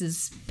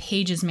recognizes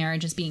Paige's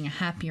marriage as being a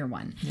happier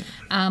one.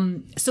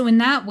 So in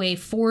that way,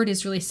 Ford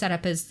is really set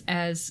up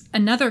as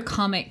another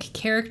comic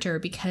character,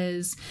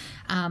 because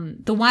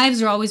the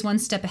wives are always one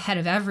step ahead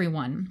of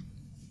everyone,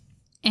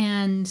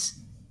 and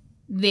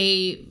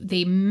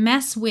they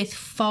mess with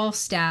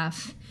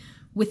Falstaff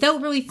without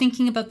really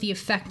thinking about the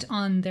effect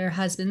on their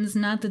husbands.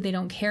 Not that they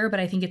don't care, but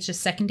I think it's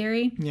just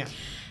secondary. Yeah.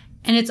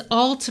 And it's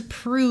all to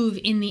prove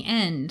in the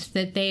end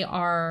that they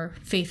are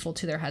faithful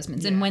to their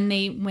husbands. And when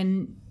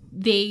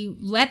they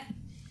let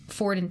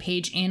Ford and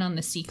Paige in on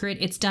the secret,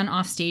 it's done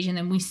off stage, and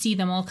then we see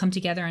them all come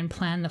together and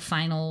plan the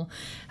final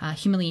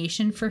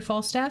humiliation for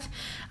Falstaff.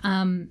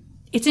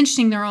 It's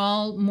interesting, they're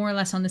all more or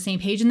less on the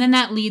same page, and then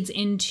that leads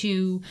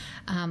into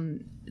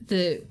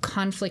the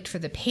conflict for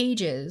the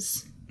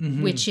Paiges,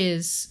 which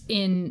is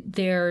in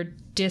their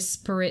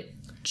disparate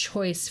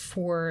choice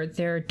for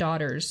their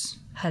daughter's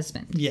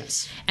husband.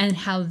 Yes. And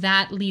how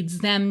that leads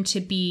them to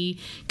be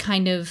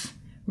kind of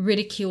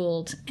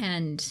ridiculed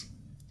and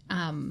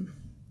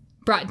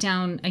brought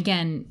down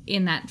again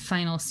in that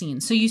final scene.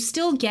 So you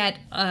still get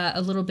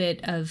a little bit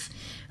of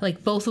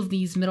like both of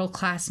these middle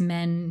class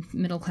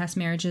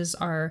marriages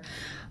are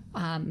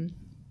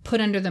put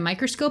under the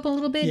microscope a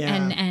little bit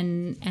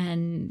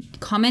and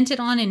commented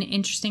on in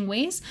interesting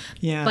ways.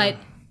 Yeah. But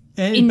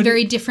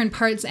very different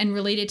parts and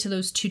related to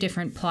those two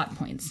different plot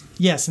points.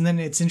 Yes, and then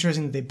it's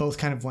interesting that they both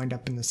kind of wind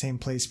up in the same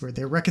place where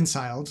they're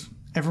reconciled.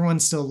 Everyone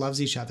still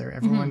loves each other.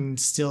 Everyone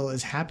still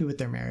is happy with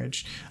their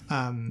marriage.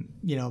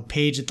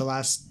 Paige at the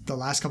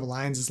last couple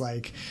lines is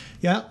like,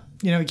 yeah,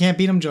 you can't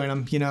beat him, join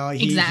him.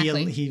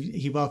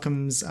 He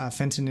welcomes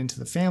Fenton into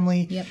the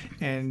family. Yep.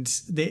 And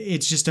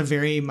it's just a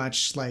very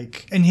much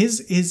like, and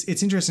his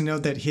it's interesting to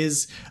note that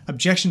his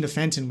objection to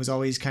Fenton was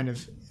always kind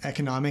of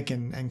economic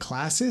and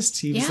classist.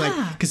 He was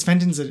like, because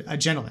Fenton's a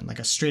gentleman, like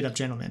a straight up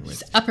gentleman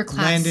with upper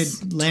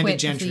class landed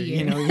gentry,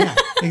 yeah,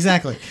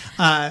 exactly.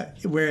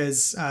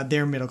 Whereas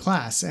they're middle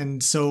class,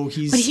 and so but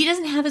he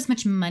doesn't have as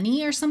much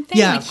money or something.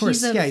 Yeah, like, of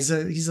course.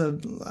 He's a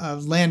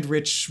land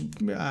rich,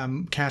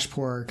 cash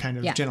poor kind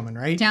of gentleman,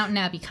 right? Downton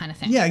Abbey kind of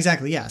thing. Yeah,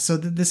 exactly. Yeah, so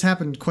this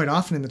happened quite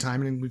often in the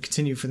time, and we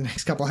continue for the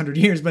next couple hundred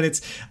years. But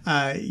it's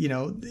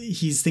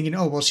he's thinking,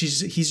 oh well,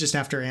 he's just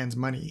after Anne's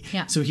money,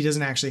 so he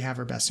doesn't actually have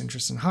her best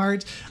interests in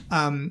heart.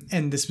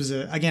 And this was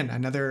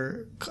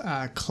another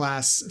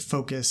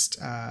class-focused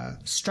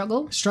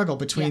struggle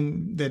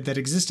between that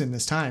existed in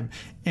this time,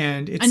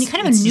 and it's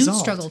kind of a new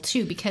struggle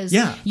too, because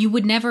you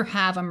would never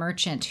have a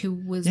merchant who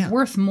was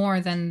worth more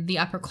than the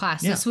upper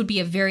class. This would be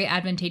a very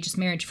advantageous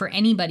marriage for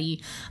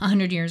anybody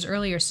 100 years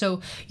earlier.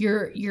 So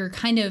you're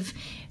kind of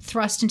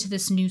thrust into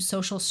this new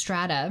social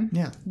strata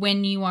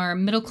when you are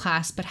middle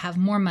class but have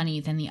more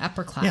money than the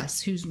upper class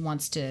who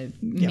wants to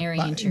marry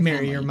into your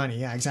family. Your money.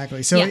 Yeah,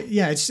 exactly. So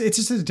it's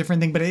just a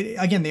different thing. But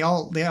they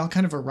all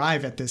kind of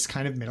arrive at this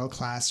kind of middle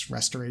class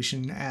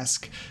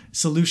restoration-esque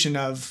solution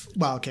of,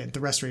 the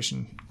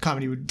restoration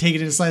comedy would take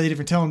it in a slightly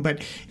different tone,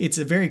 but it's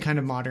a very kind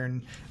of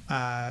modern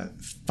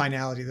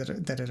finality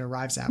that it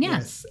arrives at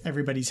with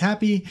everybody's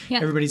happy,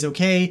 everybody's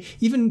okay.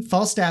 Even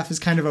Falstaff is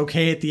kind of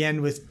okay at the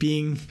end with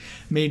being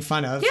made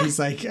fun of. He's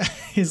like,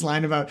 his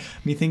line about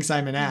 "methinks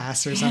I'm an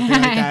ass" or something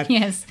like that.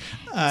 Yes,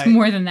 it's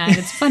more than that.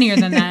 It's funnier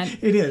than that.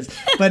 It is,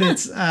 but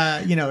it's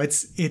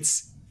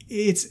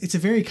it's a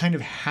very kind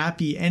of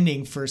happy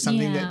ending for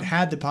something that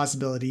had the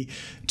possibility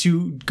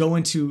to go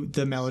into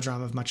the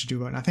melodrama of Much Ado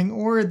About Nothing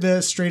or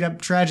the straight up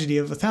tragedy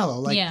of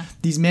Othello.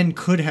 These men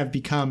could have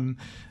become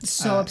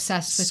so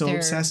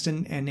obsessed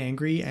and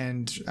angry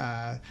and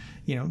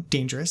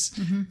dangerous.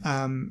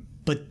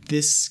 But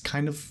this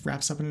kind of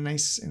wraps up in a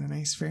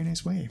very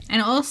nice way.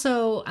 And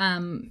also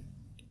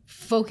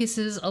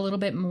focuses a little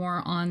bit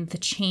more on the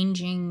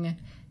changing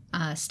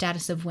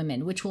status of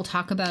women, which we'll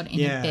talk about in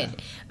a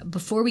bit.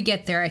 Before we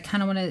get there, I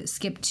kind of want to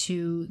skip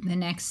to the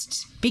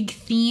next big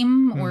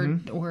theme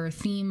or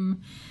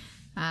theme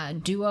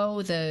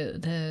duo,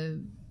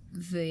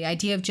 the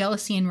idea of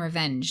jealousy and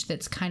revenge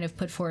that's kind of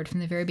put forward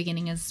from the very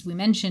beginning, as we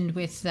mentioned,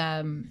 with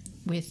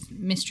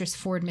Mistress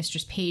Ford,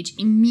 Mistress Page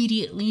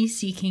immediately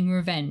seeking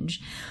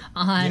revenge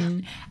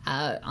on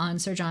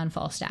Sir John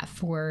Falstaff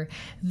for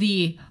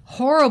the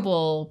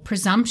horrible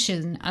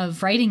presumption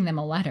of writing them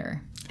a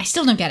letter. I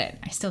still don't get it.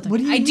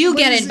 I do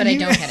get it, but I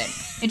don't get it.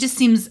 It just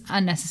seems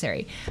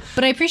unnecessary.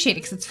 But I appreciate it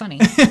because it's funny.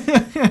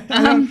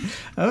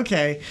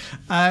 Okay.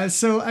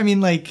 So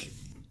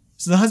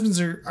the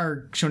husbands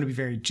are shown to be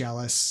very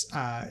jealous,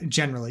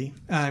 generally.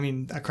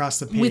 Across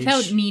the page.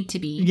 Without need to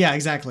be. Yeah,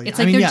 exactly. It's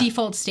like their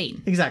default state.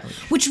 Exactly.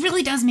 Which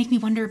really does make me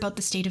wonder about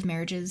the state of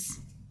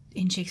marriages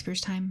in Shakespeare's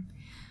time.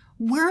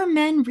 Were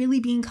men really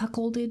being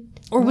cuckolded?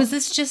 Or was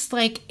this just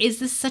is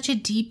this such a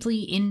deeply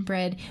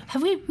inbred...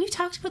 We've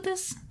talked about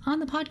this on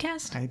the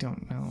podcast? I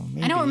don't know.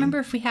 Maybe. I don't remember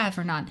if we have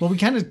or not. Well,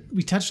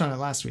 we touched on it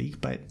last week,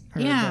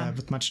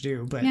 with Much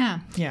Ado, but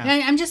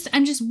I'm just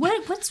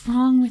what's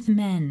wrong with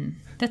men?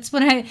 That's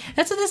what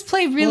this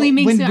play really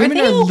makes me... When women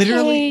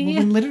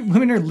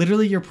are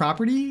literally your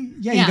property,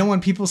 you don't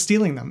want people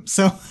stealing them.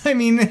 So,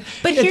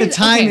 but at the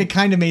time, it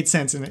kind of made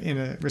sense in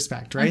a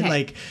respect, right?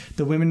 Okay.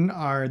 The women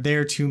are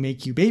there to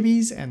make you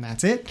babies, and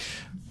that's it.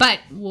 But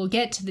we'll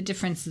get to the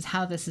differences,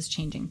 how this is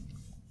changing.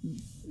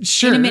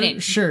 Sure. In a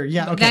minute. Sure.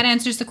 Yeah. Okay. That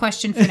answers the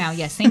question for now.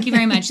 Yes. Thank you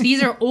very much.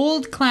 These are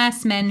old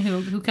class men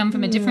who come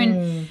from a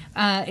different,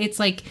 it's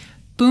like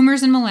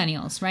boomers and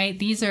millennials, right?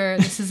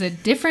 This is a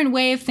different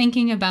way of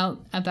thinking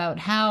about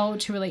how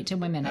to relate to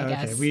women, I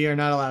guess. Okay. We are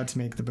not allowed to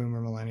make the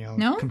boomer millennial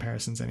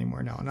comparisons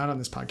anymore. No, not on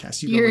this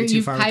podcast. You go way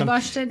too far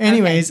with them. It?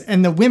 Anyways,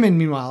 and the women,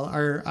 meanwhile,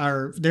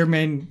 are their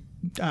main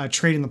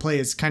trait in the play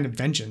is kind of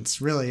vengeance,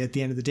 really, at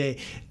the end of the day.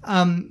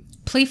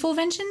 Playful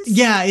vengeance?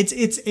 Yeah,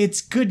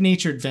 it's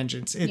good-natured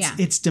vengeance.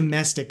 It's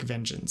domestic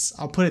vengeance.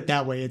 I'll put it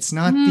that way. It's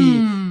not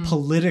the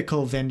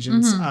political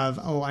vengeance of,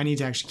 I need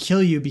to actually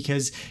kill you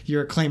because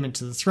you're a claimant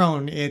to the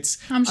throne. It's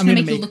I'm just going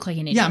to make you look like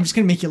an idiot. Yeah, I'm just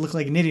going to make you look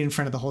like an idiot in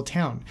front of the whole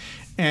town.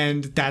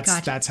 And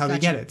that's how they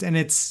get it. And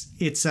it's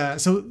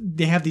so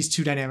they have these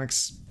two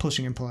dynamics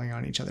pushing and pulling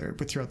on each other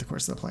throughout the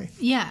course of the play.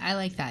 Yeah, I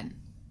like that.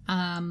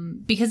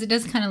 Because it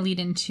does kind of lead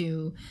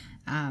into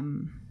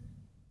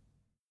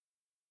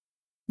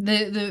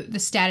the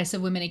status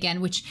of women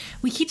again, which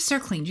we keep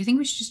circling. Do you think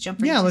we should just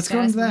jump right into let's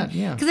go into that.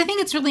 Yeah. Because I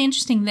think it's really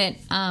interesting that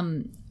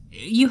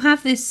you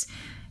have this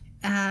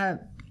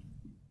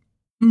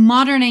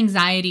modern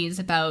anxieties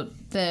about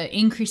the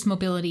increased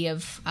mobility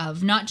of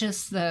not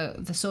just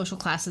the social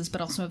classes, but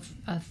also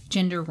of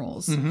gender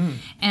roles. Mm-hmm.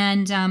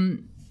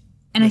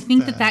 And I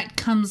think that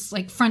comes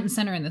like front and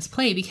center in this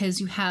play,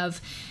 because you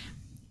have,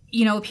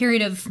 a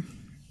period of,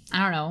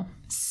 I don't know,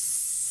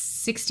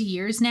 60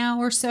 years now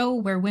or so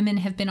where women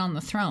have been on the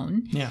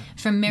throne. Yeah.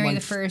 From Mary I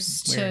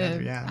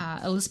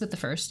to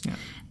Elizabeth I.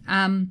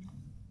 Yeah.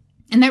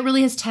 And that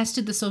really has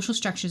tested the social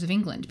structures of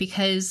England,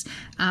 because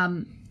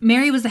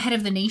Mary was the head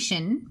of the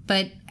nation,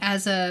 but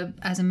as a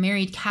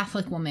married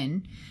Catholic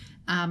woman,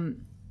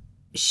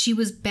 she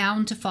was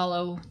bound to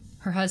follow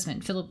her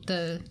husband, Philip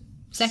II.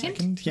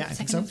 Yeah, I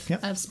think so.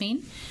 Yep. Of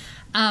Spain.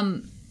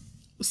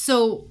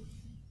 So,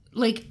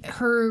 like,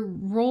 her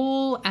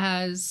role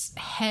as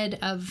head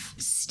of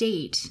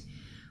state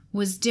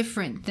was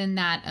different than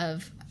that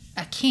of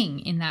a king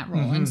in that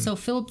role. Mm-hmm. And so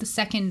Philip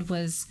II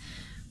was,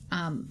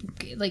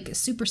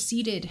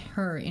 superseded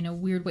her in a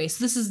weird way.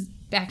 So this is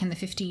back in the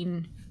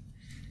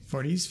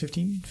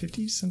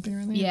 1550s, something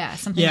around there? Yeah,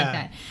 something like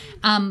that.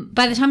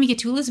 By the time you get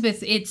to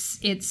Elizabeth,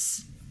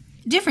 it's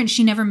different.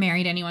 She never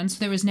married anyone, so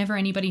there was never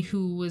anybody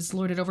who was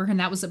lorded over her, and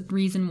that was a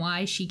reason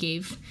why she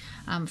gave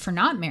for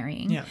not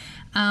marrying. Yeah.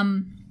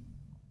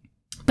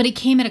 But it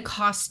came at a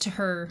cost to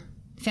her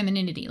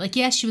femininity. Like,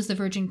 yes, she was the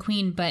Virgin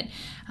Queen, but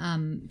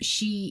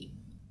she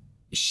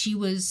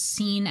was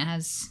seen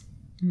as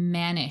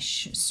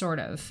mannish, sort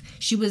of.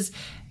 She was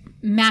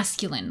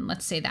masculine,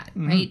 let's say that,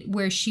 right?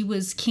 Where she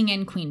was king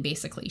and queen,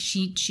 basically.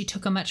 She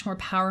took a much more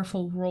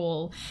powerful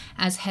role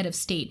as head of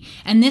state.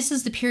 And this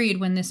is the period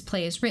when this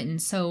play is written.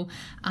 So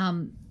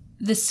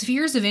the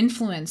spheres of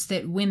influence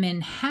that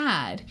women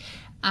had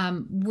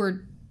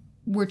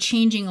were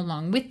changing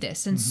along with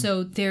this. And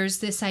so there's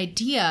this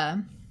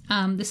idea,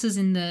 this is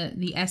in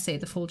the essay,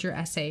 the Folger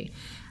essay.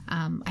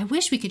 I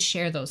wish we could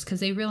share those because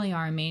they really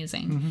are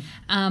amazing.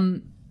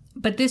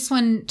 But this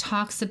one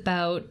talks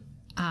about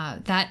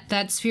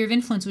that sphere of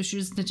influence, which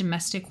is the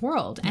domestic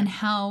world, and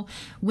how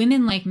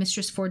women like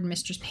Mistress Ford and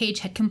Mistress Page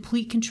had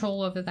complete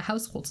control over the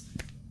households,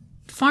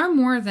 far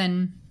more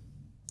than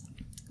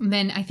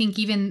I think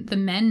even the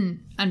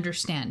men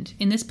understand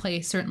in this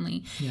play.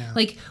 Certainly,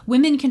 like,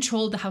 women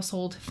controlled the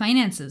household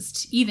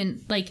finances,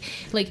 even like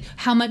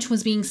how much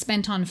was being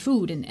spent on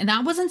food, and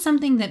that wasn't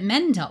something that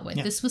men dealt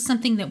with. This was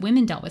something that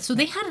women dealt with. So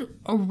they had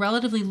a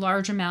relatively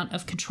large amount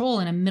of control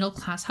in a middle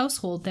class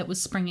household that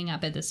was springing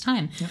up at this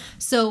time.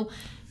 So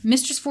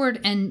Mistress Ford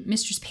and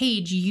Mistress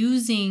Page,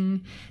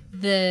 using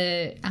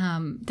the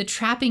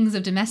trappings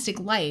of domestic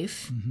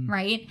life,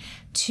 right,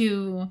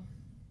 to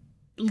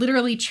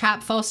literally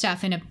trap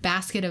Falstaff in a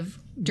basket of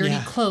dirty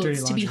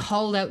clothes to be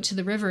hauled out to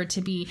the river,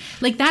 to be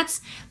like,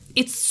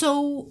 it's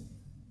so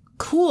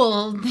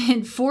cool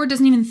that Ford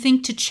doesn't even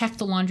think to check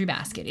the laundry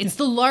basket. It's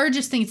the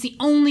largest thing. It's the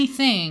only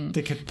thing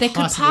that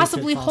could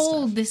possibly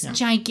hold this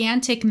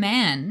gigantic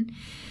man,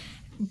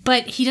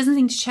 but he doesn't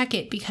think to check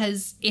it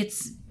because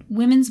it's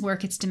women's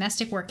work. It's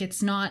domestic work.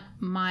 It's not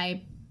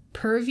my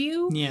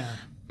purview. Yeah.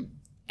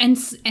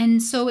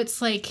 And so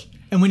it's like,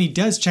 and when he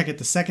does check it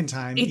the second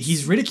time,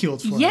 he's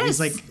ridiculed for it. He's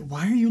like,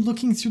 why are you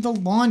looking through the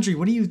laundry?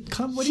 What are you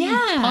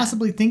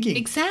possibly thinking?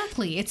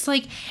 Exactly. It's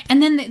like,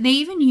 and then they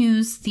even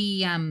use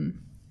the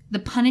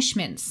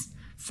punishments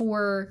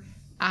for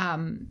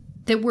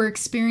that were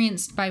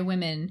experienced by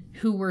women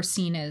who were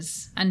seen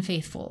as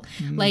unfaithful,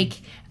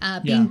 like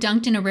being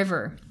dunked in a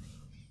river,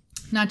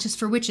 not just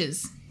for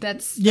witches.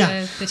 That's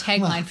the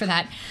tagline for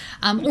that.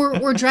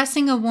 Or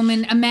dressing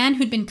a man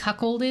who'd been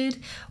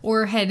cuckolded,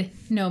 or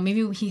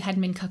maybe he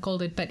hadn't been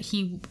cuckolded, but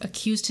he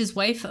accused his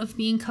wife of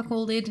being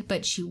cuckolded,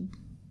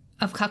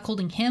 of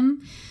cuckolding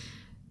him,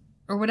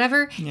 or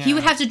whatever. Yeah. He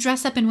would have to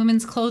dress up in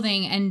women's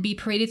clothing and be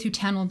paraded through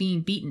town while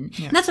being beaten.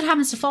 Yeah. And that's what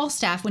happens to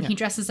Falstaff when he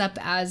dresses up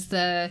as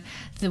the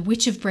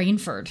Witch of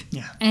Brainford.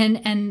 Yeah.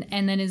 And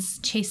then is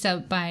chased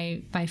out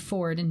by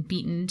Ford and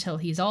beaten until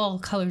he's all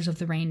colors of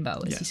the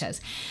rainbow, as he says.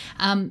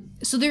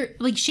 So they're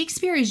like,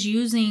 Shakespeare is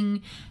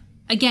using,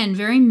 again,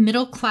 very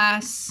middle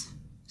class,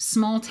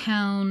 small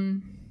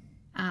town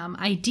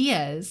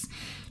ideas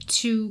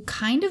to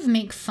kind of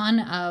make fun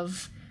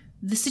of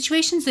the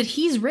situations that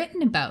he's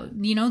written about,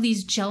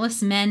 these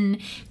jealous men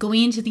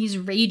going into these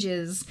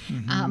rages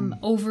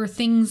over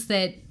things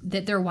that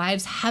their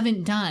wives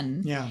haven't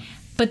done. Yeah.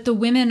 But the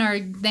women are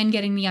then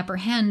getting the upper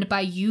hand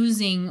by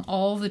using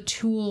all the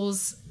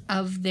tools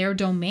of their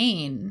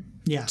domain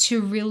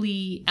to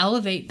really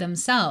elevate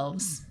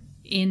themselves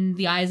in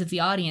the eyes of the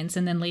audience,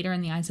 and then later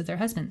in the eyes of their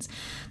husbands.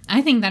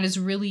 I think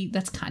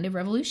that's kind of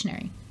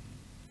revolutionary.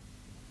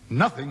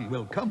 Nothing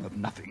will come of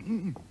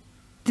nothing.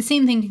 The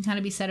same thing can kind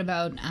of be said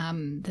about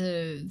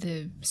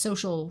the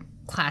social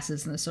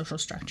classes and the social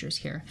structures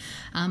here.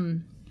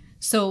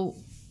 So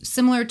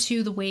similar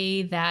to the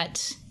way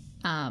that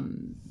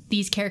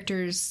these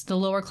characters, the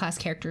lower class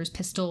characters,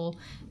 Pistol,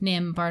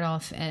 Nym,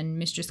 Bardolph, and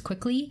Mistress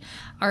Quickly,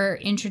 are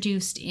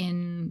introduced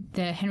in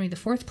the Henry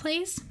IV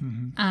plays.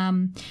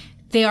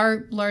 They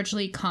are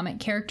largely comic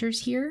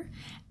characters here,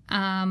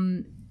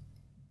 but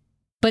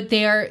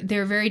they're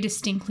very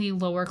distinctly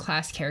lower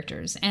class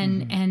characters.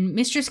 And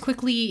Mistress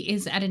Quickly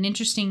is at an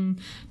interesting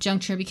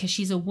juncture because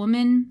she's a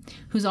woman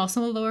who's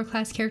also a lower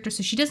class character,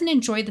 so she doesn't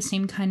enjoy the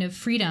same kind of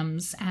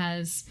freedoms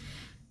as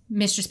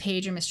Mistress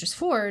Page or Mistress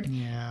Ford,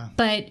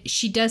 but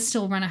she does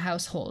still run a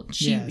household.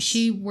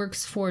 She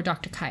works for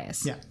Dr.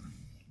 Caius. Yeah.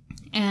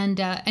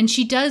 And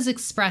she does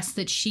express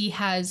that she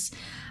does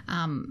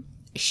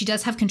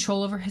have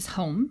control over his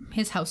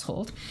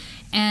household,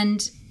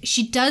 and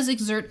she does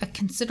exert a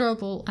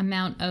considerable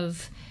amount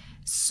of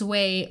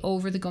sway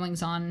over the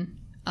goings-on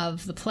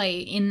of the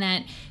play, in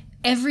that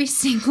every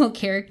single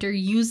character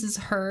uses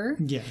her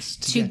to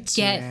get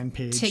to Anne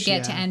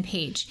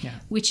Page,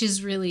 which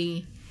is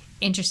really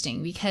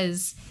interesting,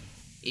 because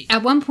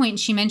at one point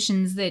she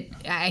mentions that,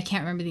 I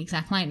can't remember the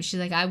exact line, but she's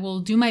like, I will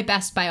do my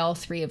best by all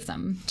three of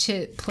them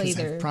to play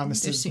their... I've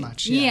promised as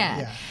much.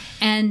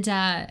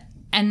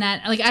 And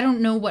that, like, I don't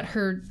know what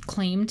her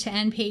claim to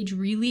Anne Page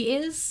really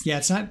is. Yeah,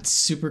 it's not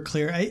super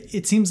clear.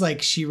 It seems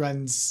like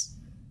she's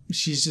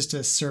just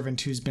a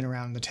servant who's been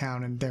around the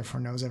town and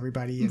therefore knows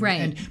everybody.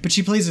 But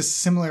she plays a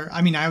similar,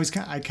 I mean, I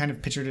kind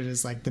of pictured it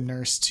as like the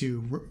nurse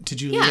to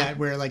Juliet,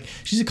 where like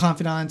she's a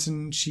confidant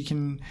and she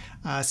can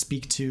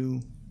speak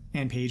to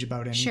Anne Page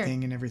about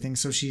anything and everything.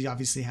 So she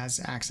obviously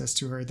has access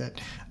to her that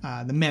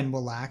the men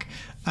will lack.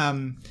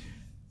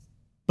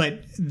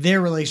 But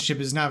their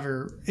relationship is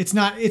never, it's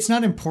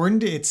not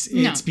important.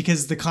 It's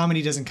because the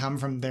comedy doesn't come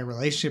from their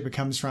relationship. It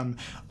comes from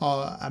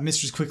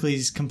Mistress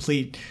Quickly's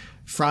complete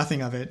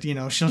frothing of it. You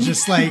know, she'll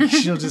just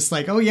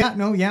like, oh yeah,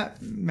 no, yeah,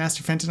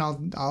 Master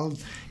Fenton, I'll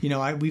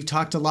we've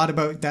talked a lot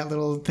about that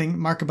little thing,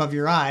 mark above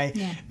your eye.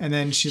 Yeah. And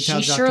then she'll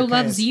tell Dr. Caius,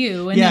 loves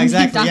you. And then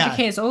exactly, Dr.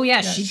 Caius, oh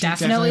yeah, she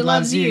definitely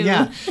loves you.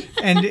 Yeah.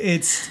 And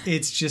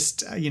it's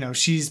just,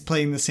 she's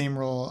playing the same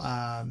role.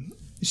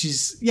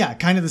 She's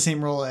kind of the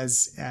same role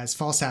as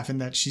Falstaff, in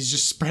that she's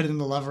just spreading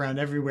the love around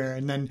everywhere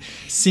and then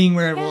seeing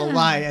where it will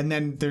lie, and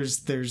then there's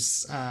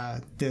this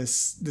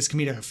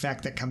comedic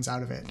effect that comes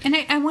out of it. And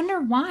I wonder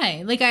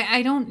why. Like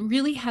I don't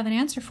really have an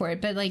answer for it,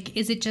 but like,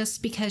 is it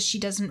just because she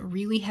doesn't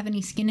really have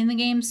any skin in the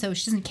game, so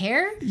she doesn't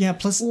care? Yeah.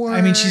 Plus,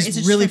 I mean,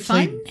 she's really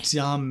played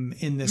dumb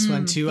in this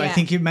one too. Yeah. I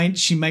think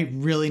she might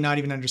really not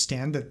even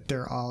understand that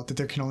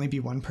there can only be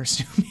one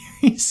person who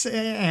marries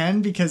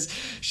Anne, because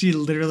she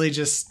literally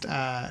just.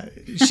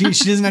 She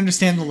doesn't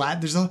understand the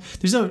Latin.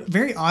 There's a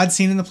very odd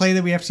scene in the play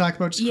that we have to talk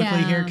about just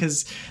quickly here,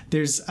 because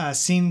there's a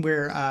scene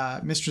where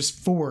Mistress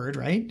Ford,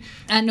 right?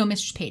 No,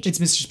 Mistress Page. It's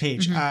Mistress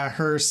Page.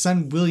 Her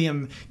son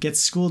William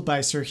gets schooled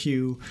by Sir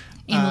Hugh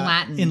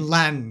in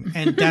Latin,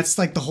 and that's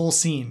like the whole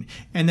scene.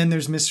 And then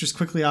there's Mistress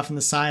Quickly off on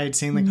the side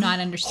saying like, not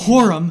understanding.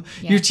 Whorum,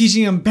 you're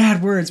teaching him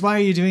bad words. Why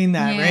are you doing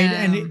that, right?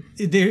 And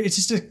it's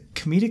just a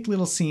comedic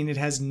little scene. It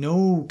has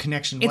no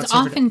connection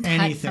whatsoever to anything. It's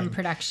often cut from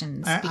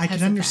productions. I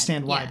can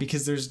understand why,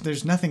 because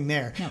there's nothing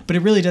there. No. But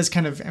it really does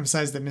kind of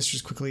emphasize that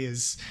Mistress Quickly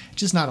is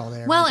just not all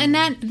there. Well, and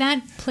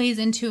that plays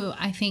into,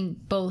 I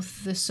think,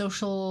 both the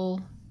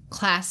social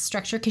class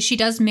structure, because she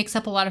does mix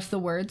up a lot of the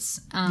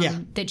words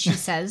that she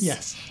says.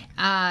 Yes.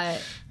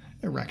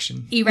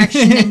 Erection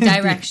and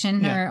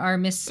direction are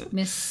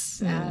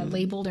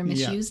mislabeled or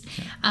misused.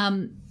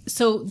 Yeah.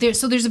 So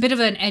there's a bit of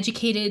an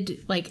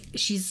educated, like,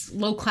 she's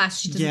low class,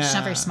 she's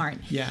not very smart.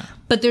 Yeah.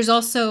 But there's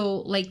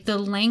also like the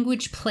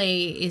language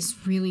play is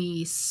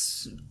really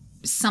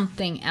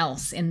something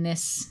else in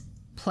this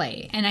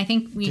play, and I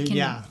think we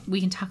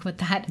can talk about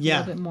that a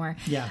little bit more.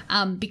 Yeah.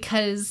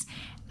 Because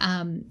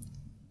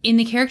in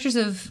the characters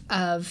of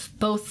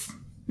both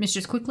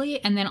Mistress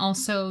Quickly and then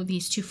also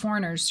these two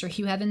foreigners, Sir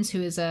Hugh Evans,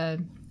 who is a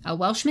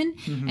Welshman,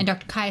 and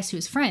Dr. Caius, who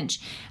is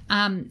French,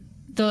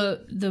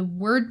 the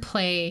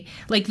wordplay,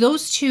 like,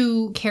 those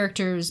two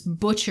characters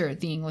butcher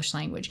the English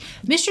language.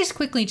 Mistress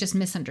Quickly just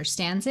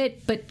misunderstands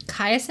it, but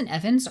Caius and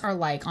Evans are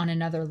like on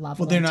another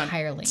level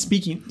entirely. Not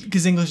speaking,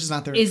 because English is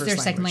not their first language.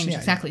 Second language,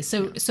 exactly.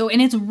 Yeah. So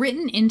and it's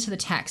written into the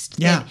text.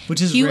 Yeah,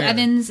 which is Hugh rare.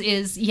 Evans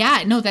is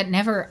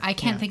I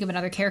can't think of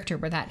another character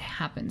where that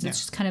happens. It's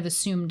just kind of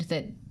assumed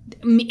that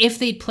if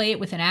they'd play it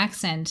with an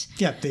accent,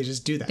 they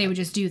just do that. They would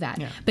just do that.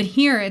 Yeah. But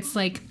here it's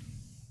like,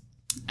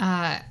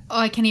 I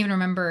can't even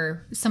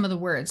remember some of the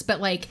words,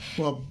 but like,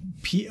 well,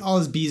 all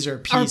his B's are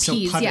P, so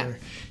P's, putter.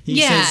 He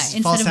says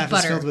Falstaff is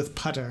butter. filled with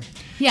putter.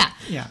 Yeah.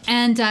 Yeah.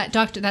 And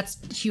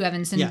that's Hugh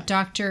Evans, and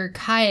Dr.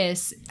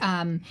 Caius.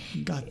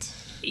 Gott.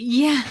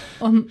 Yeah.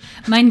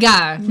 Mein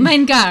Gar.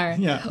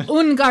 Yeah.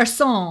 Un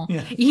garçon.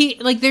 Yeah.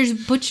 There's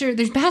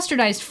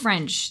bastardized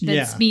French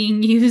that's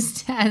being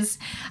used as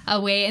a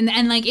way,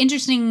 and like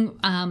interesting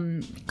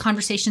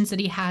conversations that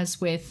he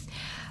has with,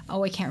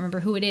 I can't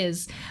remember who it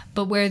is,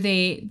 but where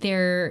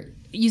they're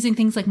using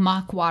things like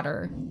mock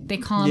water. They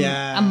call him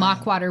a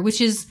mock water, which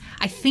is,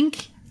 I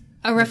think,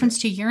 A reference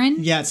to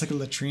urine? Yeah, it's like a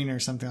latrine or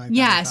something like that.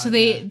 Yeah, so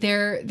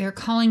they're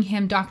calling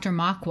him Dr.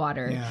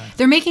 Mockwater. Yeah.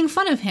 They're making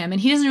fun of him, and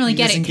he doesn't really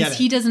get it because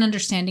he doesn't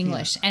understand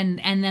English. Yeah.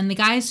 And then the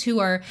guys who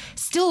are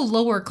still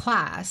lower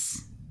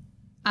class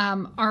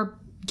are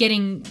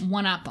getting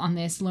one up on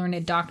this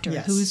learned doctor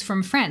who's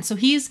from France. So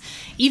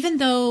even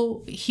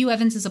though Hugh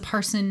Evans is a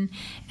parson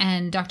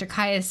and Dr.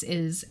 Caius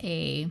is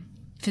a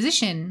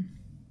physician,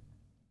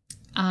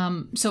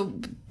 so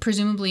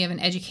presumably of an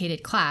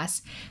educated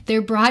class,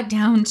 they're brought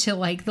down to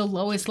like the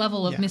lowest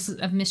level of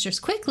Mistress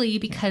Quickly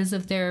because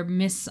of their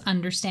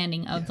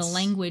misunderstanding of the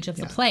language of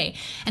the play.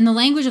 And the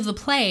language of the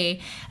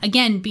play,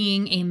 again,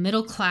 being a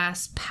middle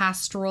class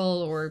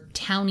pastoral or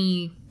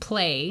towny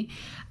play,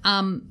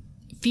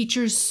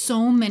 features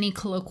so many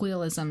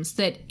colloquialisms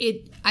that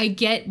I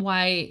get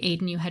why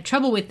Aidan, you had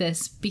trouble with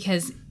this,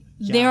 because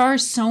there are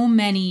so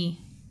many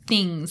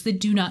things that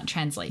do not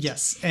translate.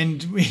 Yes.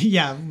 And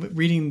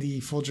reading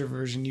the Folger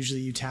version,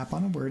 usually you tap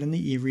on a word in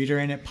the e-reader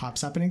and it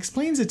pops up and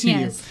explains it to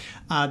you.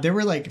 There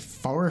were like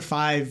 4 or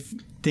 5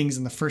 things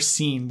in the first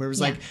scene where it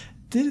was like,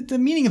 the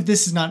meaning of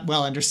this is not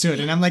well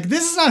understood. And I'm like,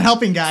 this is not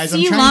helping, guys.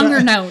 See,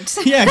 longer note.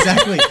 Yeah,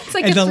 exactly. It's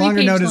like and the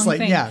longer note is like,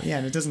 thing.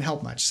 and it doesn't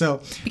help much.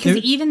 So because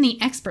even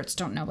the experts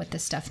don't know what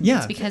this stuff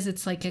means because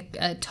it's like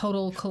a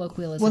total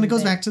colloquialism. Well, and it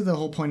goes back to the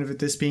whole point of it,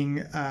 this being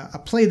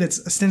a play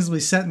that's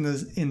ostensibly set in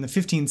the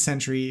 15th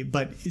century,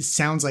 but it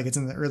sounds like it's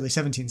in the early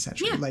 17th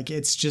century. Yeah. Like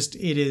it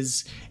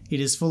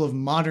is full of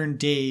modern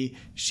day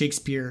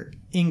Shakespeare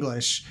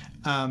English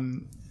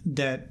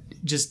that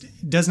just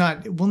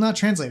will not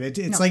translate.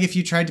 It's like if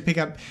you tried to pick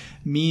up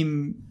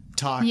meme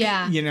talk,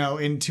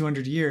 in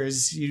 200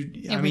 years,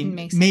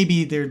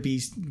 maybe there'd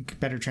be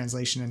better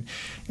translation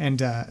and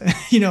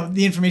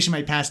the information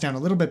might pass down a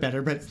little bit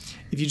better. But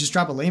if you just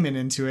drop a layman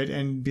into it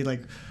and be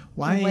like,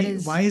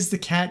 why is the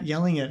cat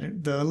yelling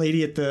at the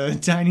lady at the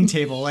dining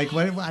table? Like,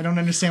 what? I don't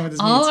understand what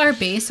this means. All our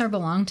base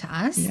belong to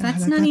us. Yeah,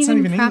 that's not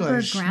even proper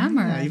English.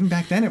 Grammar. Yeah, even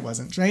back then it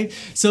wasn't, right?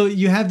 So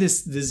you have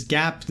this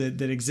gap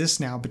that exists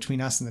now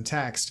between us and the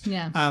text.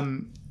 Yeah.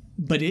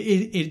 But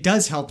it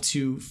does help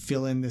to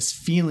fill in this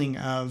feeling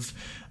of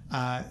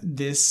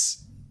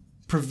this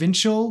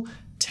provincial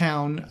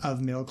town of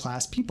middle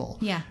class people.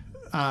 Yeah.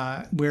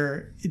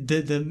 Where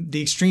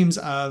the extremes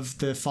of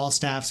the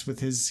Falstaffs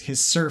with his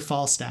Sir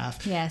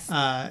Falstaff,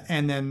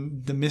 and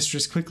then the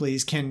Mistress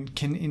Quicklys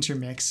can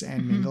intermix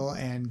and mingle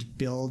and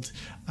build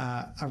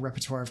a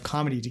repertoire of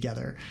comedy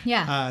together.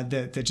 Yeah,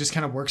 that just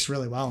kind of works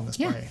really well in this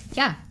play.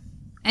 Yeah,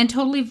 and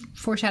totally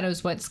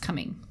foreshadows what's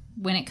coming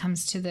when it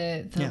comes to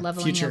the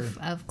leveling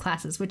of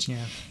classes, which.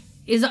 Yeah.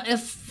 Is a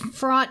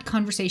fraught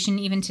conversation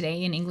even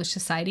today in English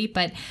society,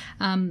 but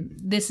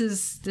this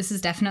is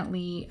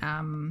definitely.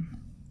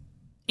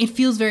 It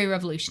feels very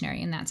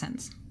revolutionary in that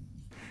sense.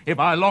 If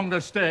I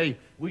longer stay,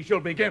 we shall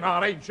begin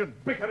our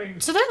ancient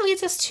bickerings. So that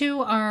leads us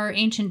to our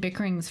ancient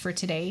bickerings for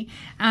today,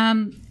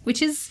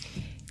 which is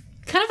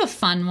kind of a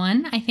fun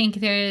one. I think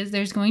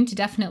there's going to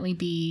definitely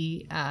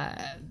be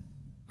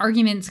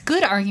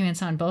good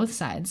arguments on both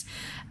sides.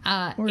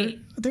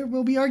 There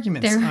will be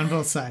arguments on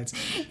both sides.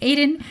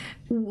 Aidan,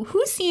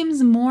 who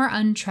seems more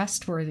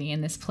untrustworthy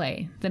in this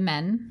play, the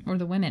men or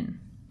the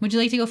women? Would you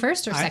like to go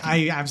first or second?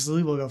 I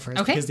absolutely will go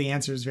first because the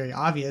answer is very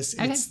obvious.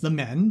 Okay. It's the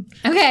men.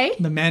 Okay.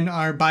 The men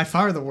are by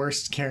far the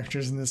worst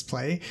characters in this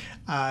play.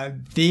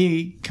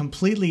 They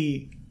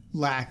completely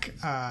lack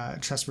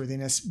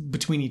trustworthiness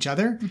between each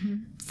other. Mm-hmm.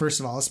 First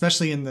of all,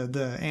 especially in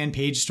the Anne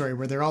Page story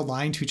where they're all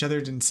lying to each other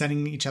and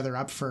setting each other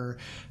up for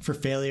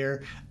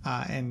failure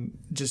and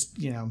just,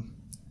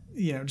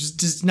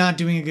 just not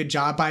doing a good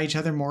job by each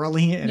other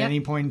morally at any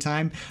point in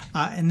time.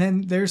 And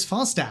then there's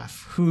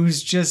Falstaff,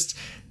 who's just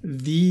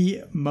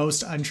the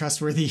most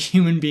untrustworthy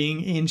human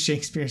being in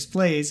Shakespeare's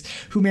plays,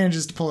 who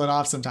manages to pull it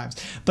off sometimes.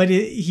 But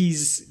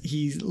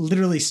he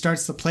literally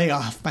starts the play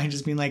off by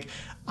just being like,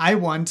 I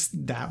want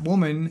that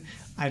woman.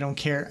 I don't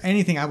care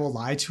anything. I will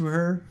lie to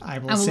her. I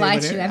will lie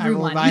to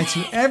everyone. I will lie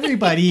to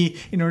everybody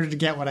in order to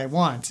get what I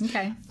want.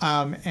 Okay.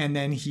 And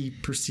then he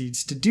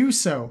proceeds to do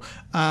so.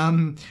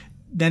 Then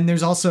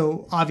there's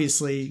also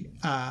obviously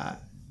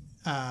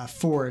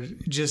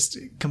Ford, just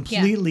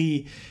completely.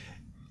 Yeah.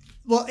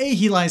 Well,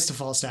 he lies to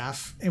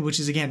Falstaff, which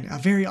is again a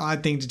very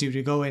odd thing to do.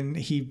 To go and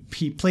he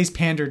plays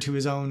pander to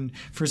his own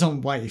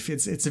wife.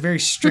 It's a very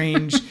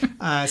strange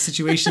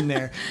situation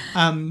there.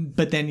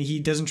 But then he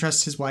doesn't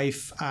trust his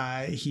wife.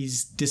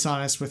 He's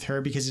dishonest with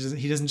her because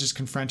he doesn't just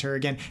confront her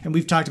again. And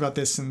we've talked about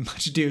this in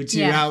Much Ado too.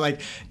 Yeah. How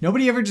like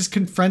nobody ever just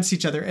confronts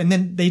each other. And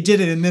then they did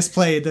it in this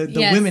play. The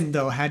women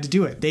though had to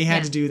do it. They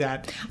had to do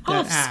that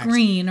off act.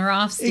 Screen or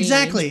off stage.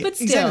 Exactly. But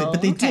still, exactly.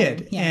 But they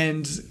did. Yeah.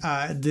 And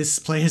this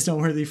play is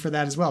noteworthy for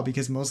that as well,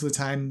 because most of the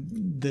time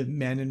the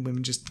men and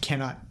women just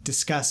cannot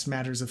discuss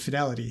matters of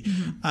fidelity.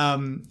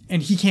 Mm-hmm.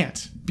 And he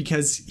can't,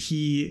 because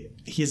he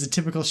is a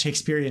typical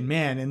Shakespearean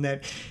man in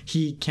that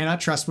he cannot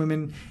trust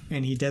women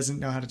and he doesn't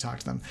know how to talk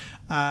to them.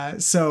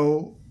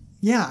 So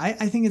yeah,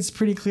 I think it's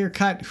pretty clear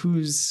cut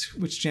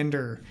which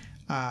gender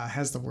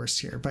has the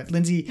worst here. But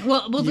Lindsay,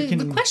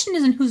 the question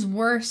isn't who's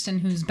worst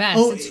and who's best.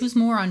 It's who's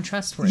more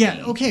untrustworthy.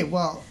 Yeah. Okay.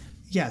 Well,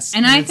 Yes.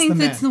 And I think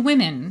it's the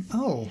women.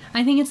 Oh.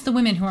 I think it's the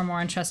women who are more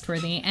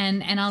untrustworthy,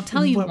 and I'll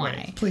tell you what why.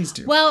 way? Please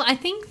do. Well, I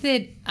think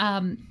that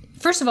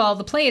first of all,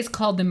 the play is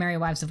called The Merry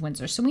Wives of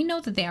Windsor, so we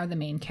know that they are the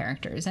main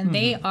characters, and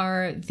they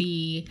are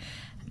the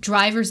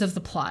drivers of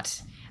the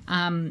plot.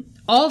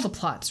 All the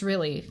plots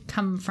really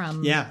come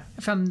from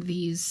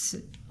these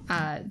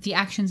the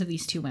actions of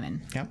these two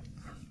women. Yep.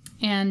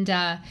 And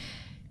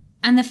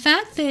the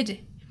fact that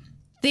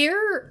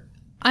their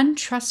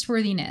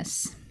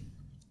untrustworthiness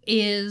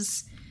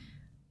is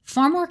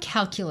far more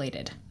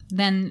calculated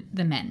than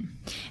the men.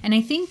 And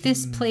I think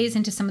this plays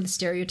into some of the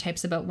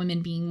stereotypes about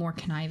women being more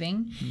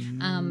conniving,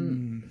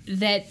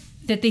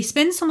 that they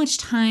spend so much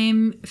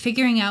time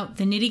figuring out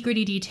the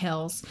nitty-gritty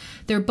details.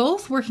 They're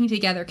both working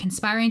together,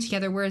 conspiring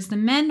together, whereas the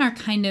men are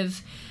kind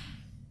of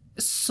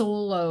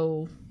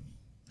solo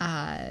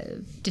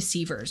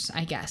deceivers,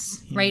 I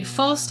guess, right?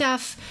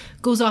 Falstaff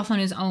goes off on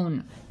his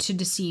own to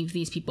deceive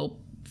these people.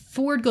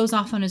 Ford goes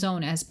off on his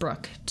own as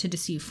Brooke to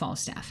deceive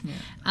Falstaff.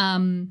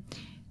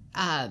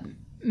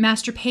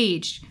 Master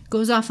Page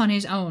goes off on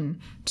his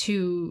own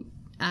to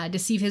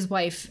deceive his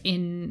wife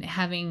in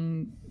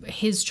having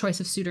his choice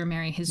of suitor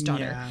marry his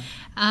daughter.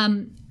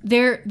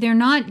 They're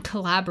not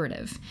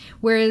collaborative,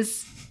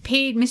 whereas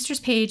Mistress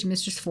Page and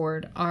Mistress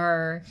Ford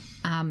are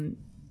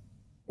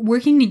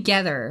working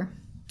together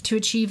to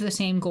achieve the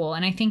same goal.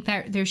 And I think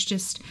that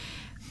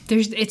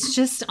it's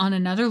just on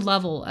another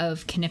level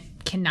of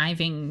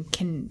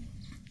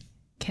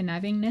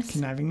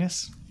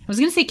connivingness. I was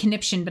going to say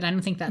conniption, but I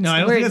don't think that's the word. No, I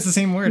don't think that's the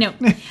same word. No.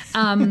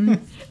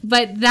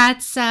 But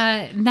that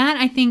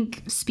I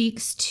think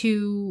speaks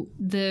to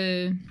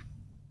the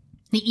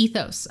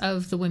ethos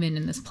of the women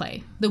in this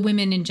play, the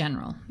women in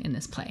general in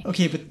this play.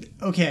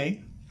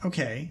 Okay.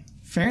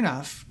 Fair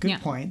enough. Good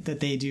point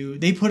that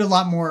they put a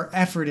lot more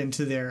effort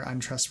into their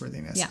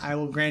untrustworthiness. Yeah. I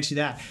will grant you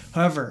that.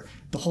 However,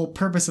 the whole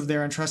purpose of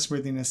their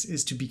untrustworthiness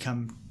is to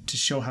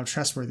show how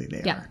trustworthy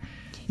they are.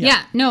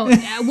 Yeah. No.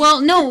 Well,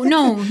 no.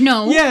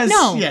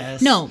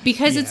 Yes. No,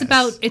 because it's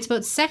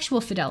about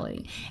sexual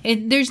fidelity.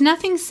 There's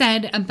nothing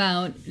said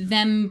about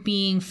them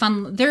being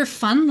fun. They're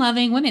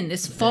fun-loving women.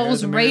 This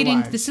falls right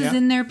in. This is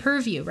in their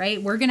purview,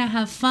 right? We're gonna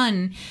have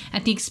fun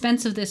at the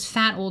expense of this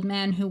fat old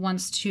man who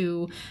wants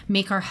to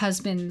make our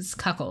husbands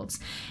cuckolds,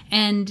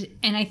 and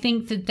I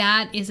think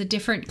that is a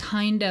different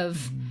kind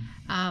of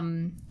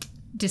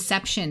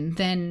deception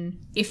than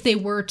if they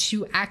were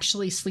to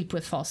actually sleep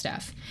with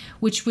Falstaff,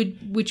 which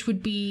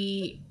would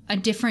be a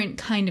different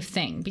kind of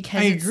thing.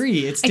 Because I agree,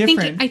 it's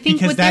different. I think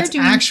because what that's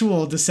they're doing,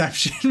 actual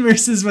deception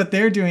versus what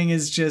they're doing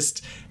is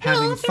just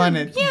having fun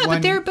at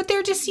but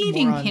they're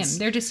deceiving him.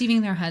 They're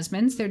deceiving their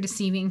husbands. They're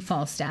deceiving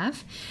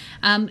Falstaff.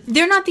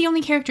 They're not the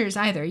only characters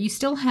either. You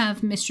still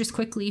have Mistress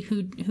Quickly,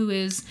 who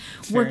is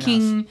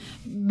working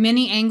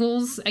many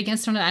angles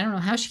against one. I don't know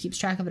how she keeps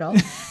track of it all.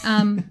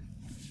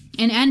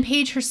 And Anne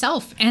Page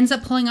herself ends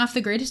up pulling off the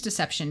greatest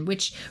deception,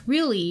 which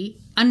really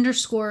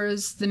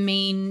underscores the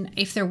main,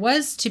 if there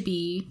was to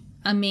be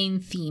a main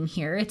theme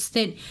here, it's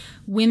that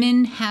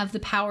women have the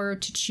power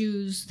to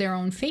choose their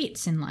own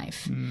fates in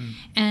life.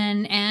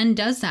 And Anne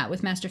does that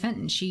with Master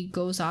Fenton. She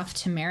goes off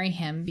to marry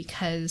him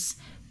because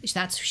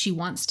that's who she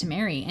wants to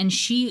marry. And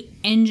she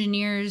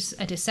engineers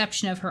a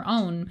deception of her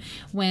own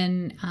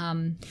when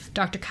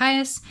Dr.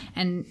 Caius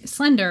and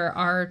Slender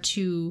are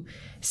to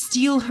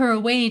steal her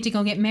away to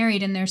go get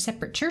married in their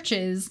separate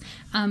churches.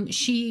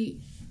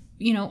 She,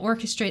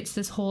 orchestrates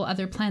this whole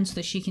other plan so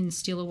that she can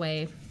steal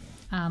away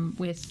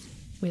with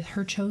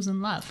her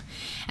chosen love.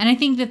 And I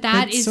think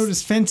that is... So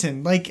does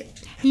Fenton.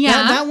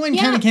 That one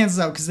kind of cancels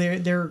out because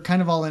they're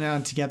kind of all in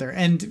on together.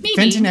 And maybe.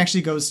 Fenton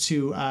actually goes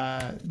to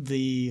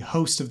the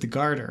host of the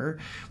Garter,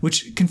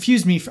 which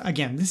confused me.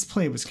 Again, this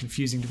play was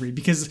confusing to read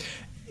because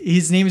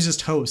his name is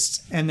just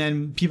Host, and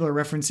then people are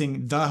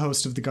referencing the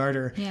host of the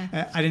Garter.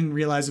 Yeah. I didn't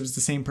realize it was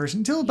the same person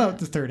until about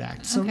the third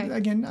act. So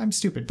again, I'm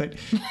stupid, but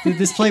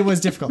this play was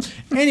difficult.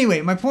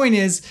 Anyway, my point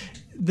is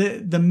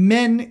the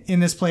men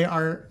in this play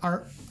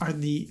are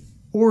the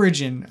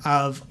origin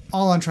of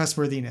all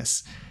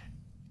untrustworthiness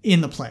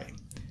in the play.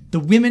 The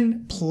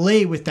women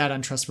play with that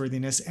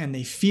untrustworthiness and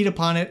they feed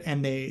upon it,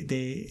 and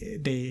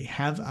they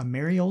have a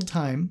merry old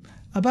time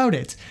about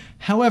it.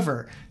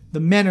 However, the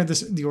men are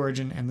the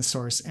origin and the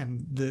source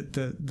and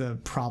the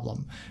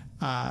problem,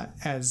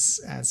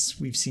 as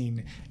we've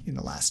seen in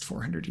the last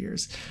 400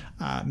 years.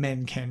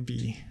 Men can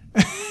be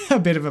a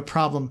bit of a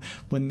problem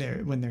when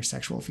their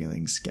sexual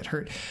feelings get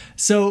hurt.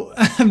 So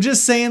I'm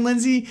just saying,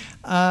 Lindsay,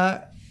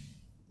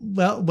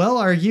 well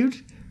argued,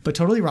 but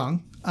totally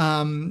wrong.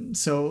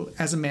 So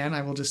as a man,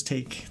 I will just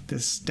take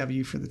this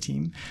W for the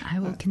team. I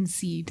will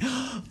concede.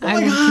 Oh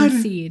my God.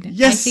 Concede.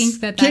 Yes. I think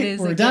that is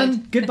we're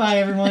done. Goodbye,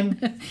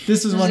 everyone.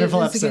 This was a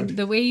wonderful episode.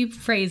 The way you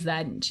phrased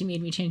that, she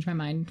made me change my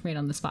mind right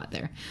on the spot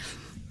there.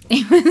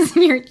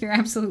 You're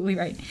absolutely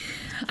right.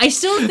 I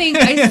still think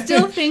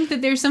that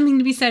there's something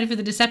to be said for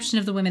the deception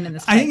of the women in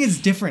this play. I think it's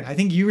different. I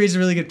think you raised a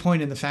really good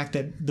point in the fact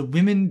that the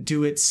women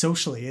do it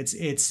socially.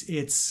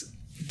 It's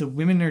the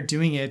women are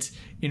doing it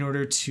in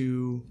order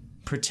to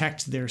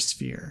protect their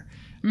sphere.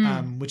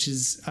 which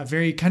is a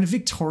very kind of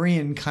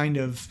Victorian kind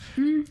of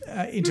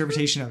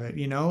interpretation of it.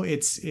 You know,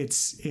 it's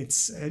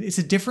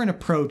a different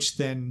approach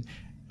than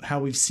how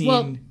we've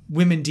seen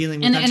women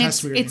dealing with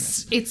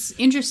untrustworthiness. It's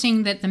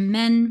interesting that the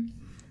men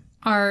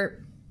are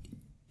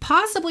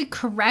possibly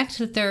correct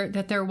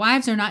that their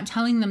wives are not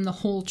telling them the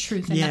whole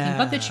truth and nothing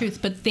but the truth,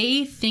 but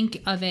they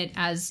think of it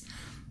as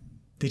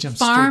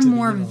far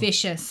more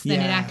vicious than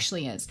it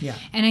actually is. Yeah.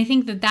 And I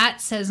think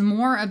that says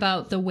more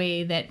about the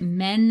way that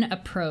men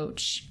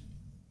approach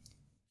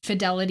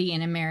fidelity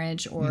in a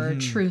marriage or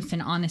truth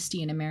and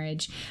honesty in a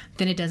marriage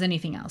than it does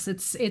anything else.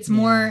 It's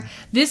more,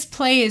 this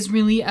play is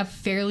really a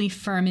fairly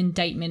firm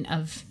indictment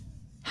of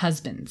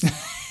husbands.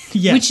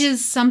 Yes. Which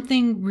is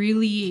something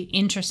really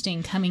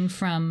interesting coming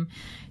from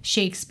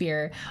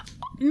Shakespeare.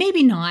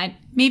 Maybe not.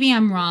 Maybe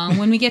I'm wrong.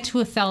 When we get to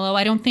Othello,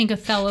 I don't think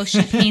Othello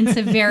paints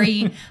a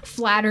very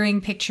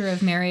flattering picture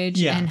of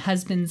marriage and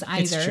husbands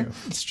either.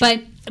 It's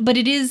true. But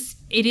it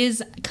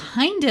is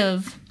kind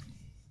of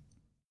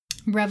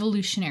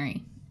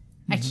revolutionary.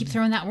 I keep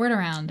throwing that word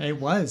around. It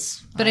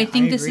was. But I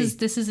think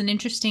this is an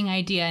interesting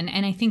idea,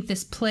 and I think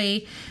this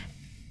play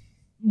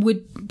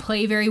would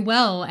play very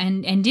well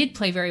and did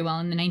play very well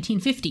in the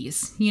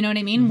 1950s. You know what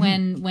I mean?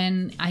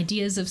 When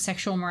ideas of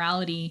sexual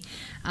morality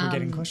were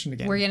getting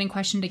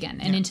questioned again.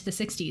 And into the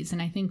 60s.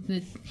 And I think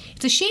that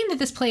it's a shame that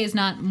this play is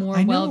not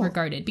more well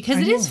regarded, because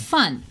it is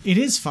fun. It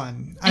is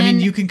fun. I mean,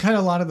 you can cut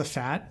a lot of the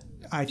fat.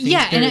 I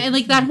think and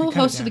like that whole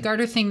Host of the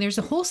Garter thing, there's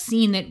a whole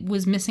scene that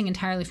was missing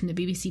entirely from the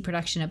BBC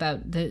production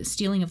about the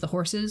stealing of the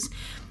horses.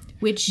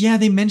 Which,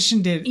 they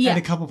mentioned it at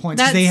a couple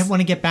points. They want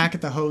to get back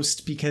at the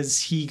host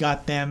because he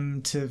got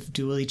them to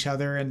duel each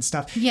other and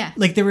stuff. Yeah,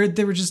 like there were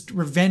just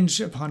revenge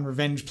upon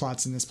revenge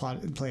plots in this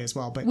play as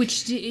well. But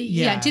which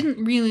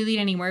didn't really lead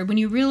anywhere. When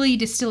you really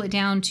distill it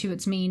down to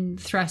its main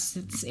thrust,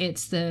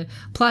 it's the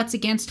plots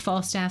against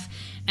Falstaff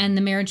and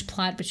the marriage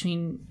plot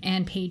between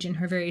Anne Page and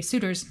her various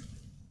suitors.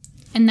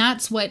 And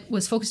that's what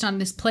was focused on.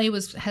 This play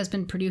has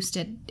been produced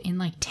in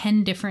like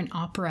 10 different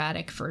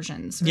operatic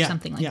versions or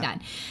something like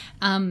that.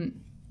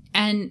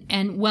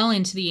 And well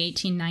into the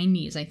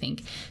 1890s, I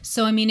think.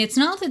 So, I mean, it's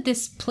not that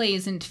this play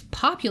isn't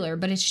popular,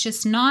 but it's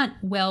just not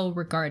well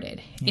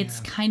regarded. Yeah. It's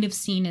kind of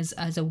seen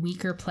as a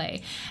weaker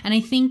play. And I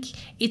think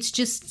it's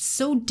just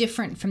so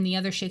different from the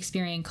other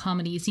Shakespearean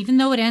comedies, even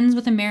though it ends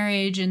with a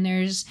marriage and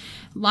there's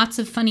lots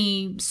of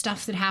funny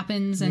stuff that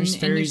happens. And there's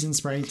fairies and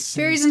sprites.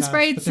 Fairies and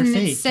sprites, and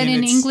it's set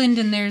in England,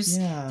 and there's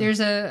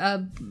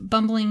a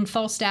bumbling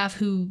Falstaff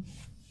who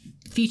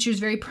features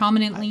very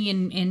prominently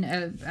in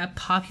a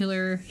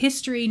popular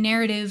history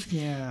narrative.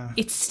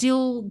 It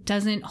still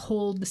doesn't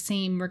hold the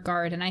same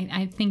regard, and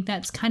I think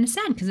that's kind of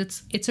sad,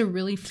 because it's a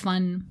really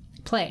fun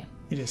play.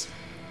 It is.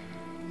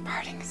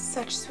 Parting is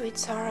such sweet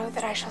sorrow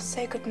that I shall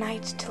say good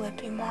night till it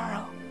be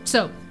morrow.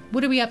 So,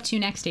 what are we up to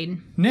next,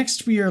 Aiden?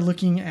 Next, we are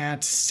looking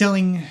at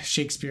selling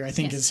Shakespeare, I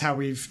think is how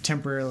we've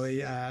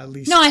temporarily at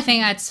least. No, I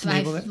think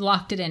I've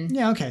locked it in.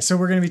 Yeah, okay. So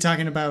we're going to be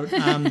talking about,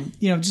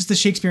 just the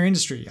Shakespeare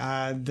industry,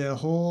 the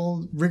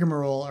whole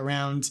rigmarole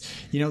around,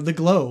 the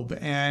Globe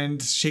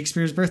and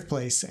Shakespeare's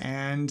birthplace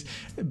and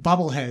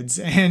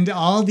bobbleheads and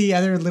all the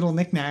other little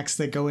knickknacks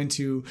that go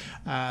into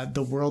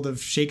the world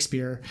of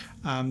Shakespeare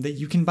that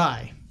you can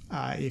buy.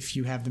 If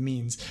you have the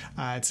means.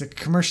 It's a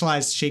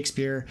commercialized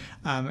Shakespeare.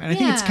 And I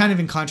think it's kind of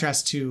in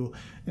contrast to,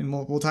 and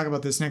we'll talk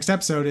about this next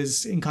episode,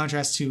 is in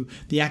contrast to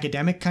the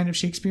academic kind of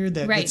Shakespeare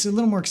that's a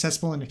little more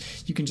accessible, and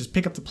you can just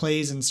pick up the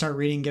plays and start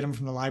reading, get them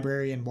from the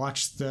library and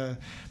watch the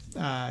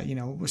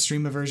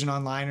stream a version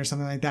online or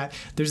something like that.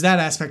 There's that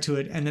aspect to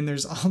it, and then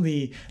there's all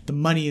the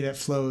money that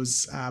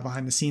flows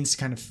behind the scenes to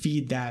kind of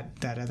feed that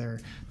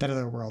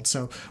other world.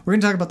 So we're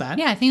gonna talk about that.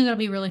 Yeah, I think that'll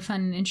be really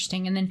fun and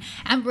interesting. And then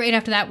right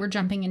after that, we're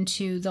jumping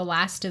into the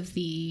last of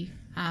the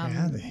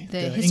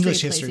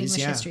English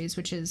histories,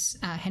 which is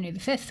Henry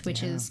V,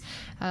 which is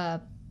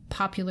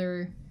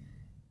popular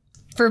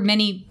for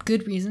many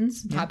good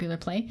reasons. Popular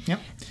play.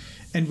 Yep.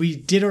 And we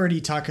did already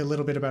talk a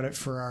little bit about it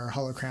for our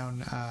Hollow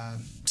Crown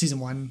season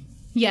 1.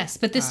 Yes,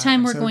 but this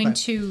time we're going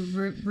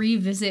to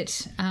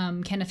revisit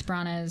Kenneth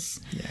Branagh's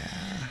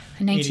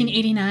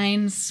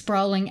 1989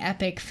 sprawling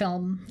epic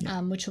film,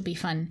 which will be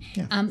fun.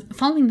 Yeah.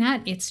 Following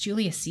that, it's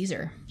Julius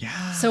Caesar.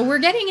 Yeah. So we're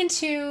getting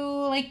into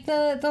like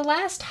the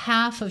last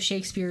half of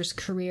Shakespeare's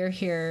career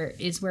here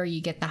is where you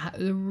get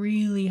the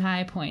really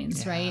high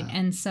points, right?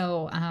 And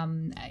so,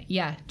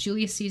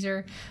 Julius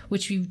Caesar,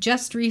 which we've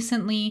just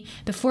recently,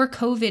 before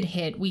COVID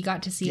hit, we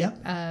got to see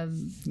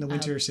the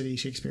Winter City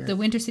Shakespeare. The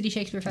Winter City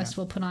Shakespeare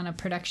Festival put on a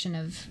production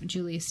of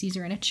Julius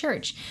Caesar in a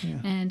church. Yeah.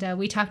 And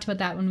we talked about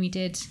that when we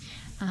did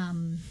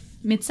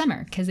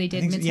Midsummer, because they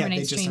did Midsummer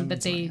Night's Dream,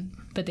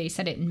 but they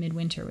set it in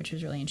midwinter, which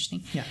was really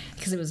interesting. Yeah,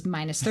 because it was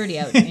 -30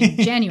 out in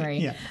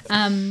January.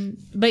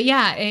 But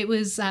it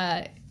was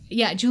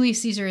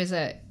Julius Caesar is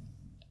a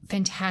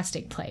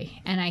fantastic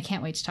play, and I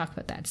can't wait to talk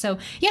about that. So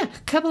a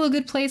couple of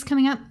good plays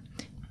coming up.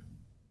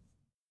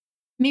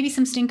 Maybe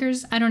some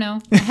stinkers. I don't know.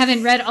 I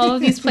haven't read all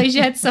of these plays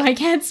yet, so I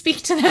can't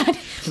speak to that.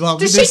 Well,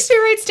 Does Shakespeare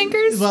write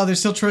stinkers? Well, there's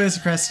still Troilus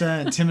and Cressida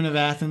and Timon of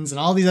Athens and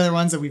all these other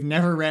ones that we've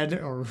never read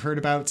or heard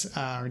about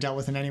or dealt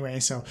with in any way.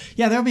 So,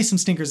 yeah, there'll be some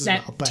stinkers as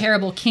well. But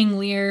terrible King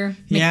Lear,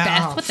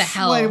 Macbeth. What the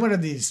hell? What are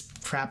these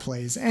crap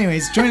plays?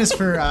 Anyways, join us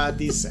for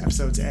these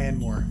episodes and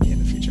more in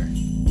the future.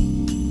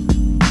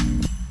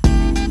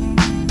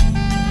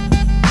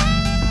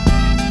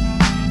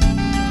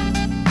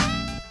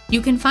 You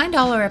can find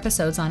all our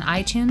episodes on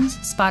iTunes,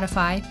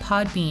 Spotify,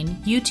 Podbean,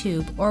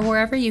 YouTube, or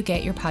wherever you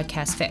get your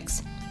podcast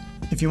fix.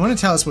 If you want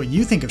to tell us what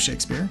you think of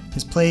Shakespeare,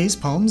 his plays,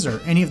 poems, or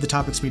any of the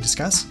topics we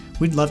discuss,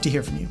 we'd love to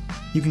hear from you.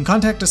 You can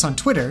contact us on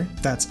Twitter,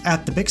 that's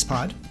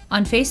 @TheBixPod,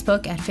 on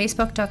Facebook at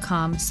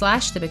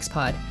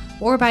facebook.com/TheBixPod,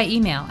 or by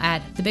email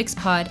at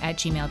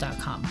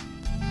thebixpod@gmail.com.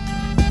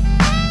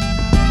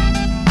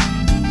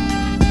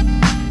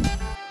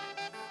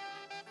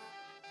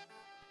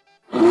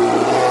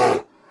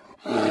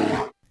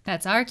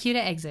 That's our cue to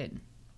exit.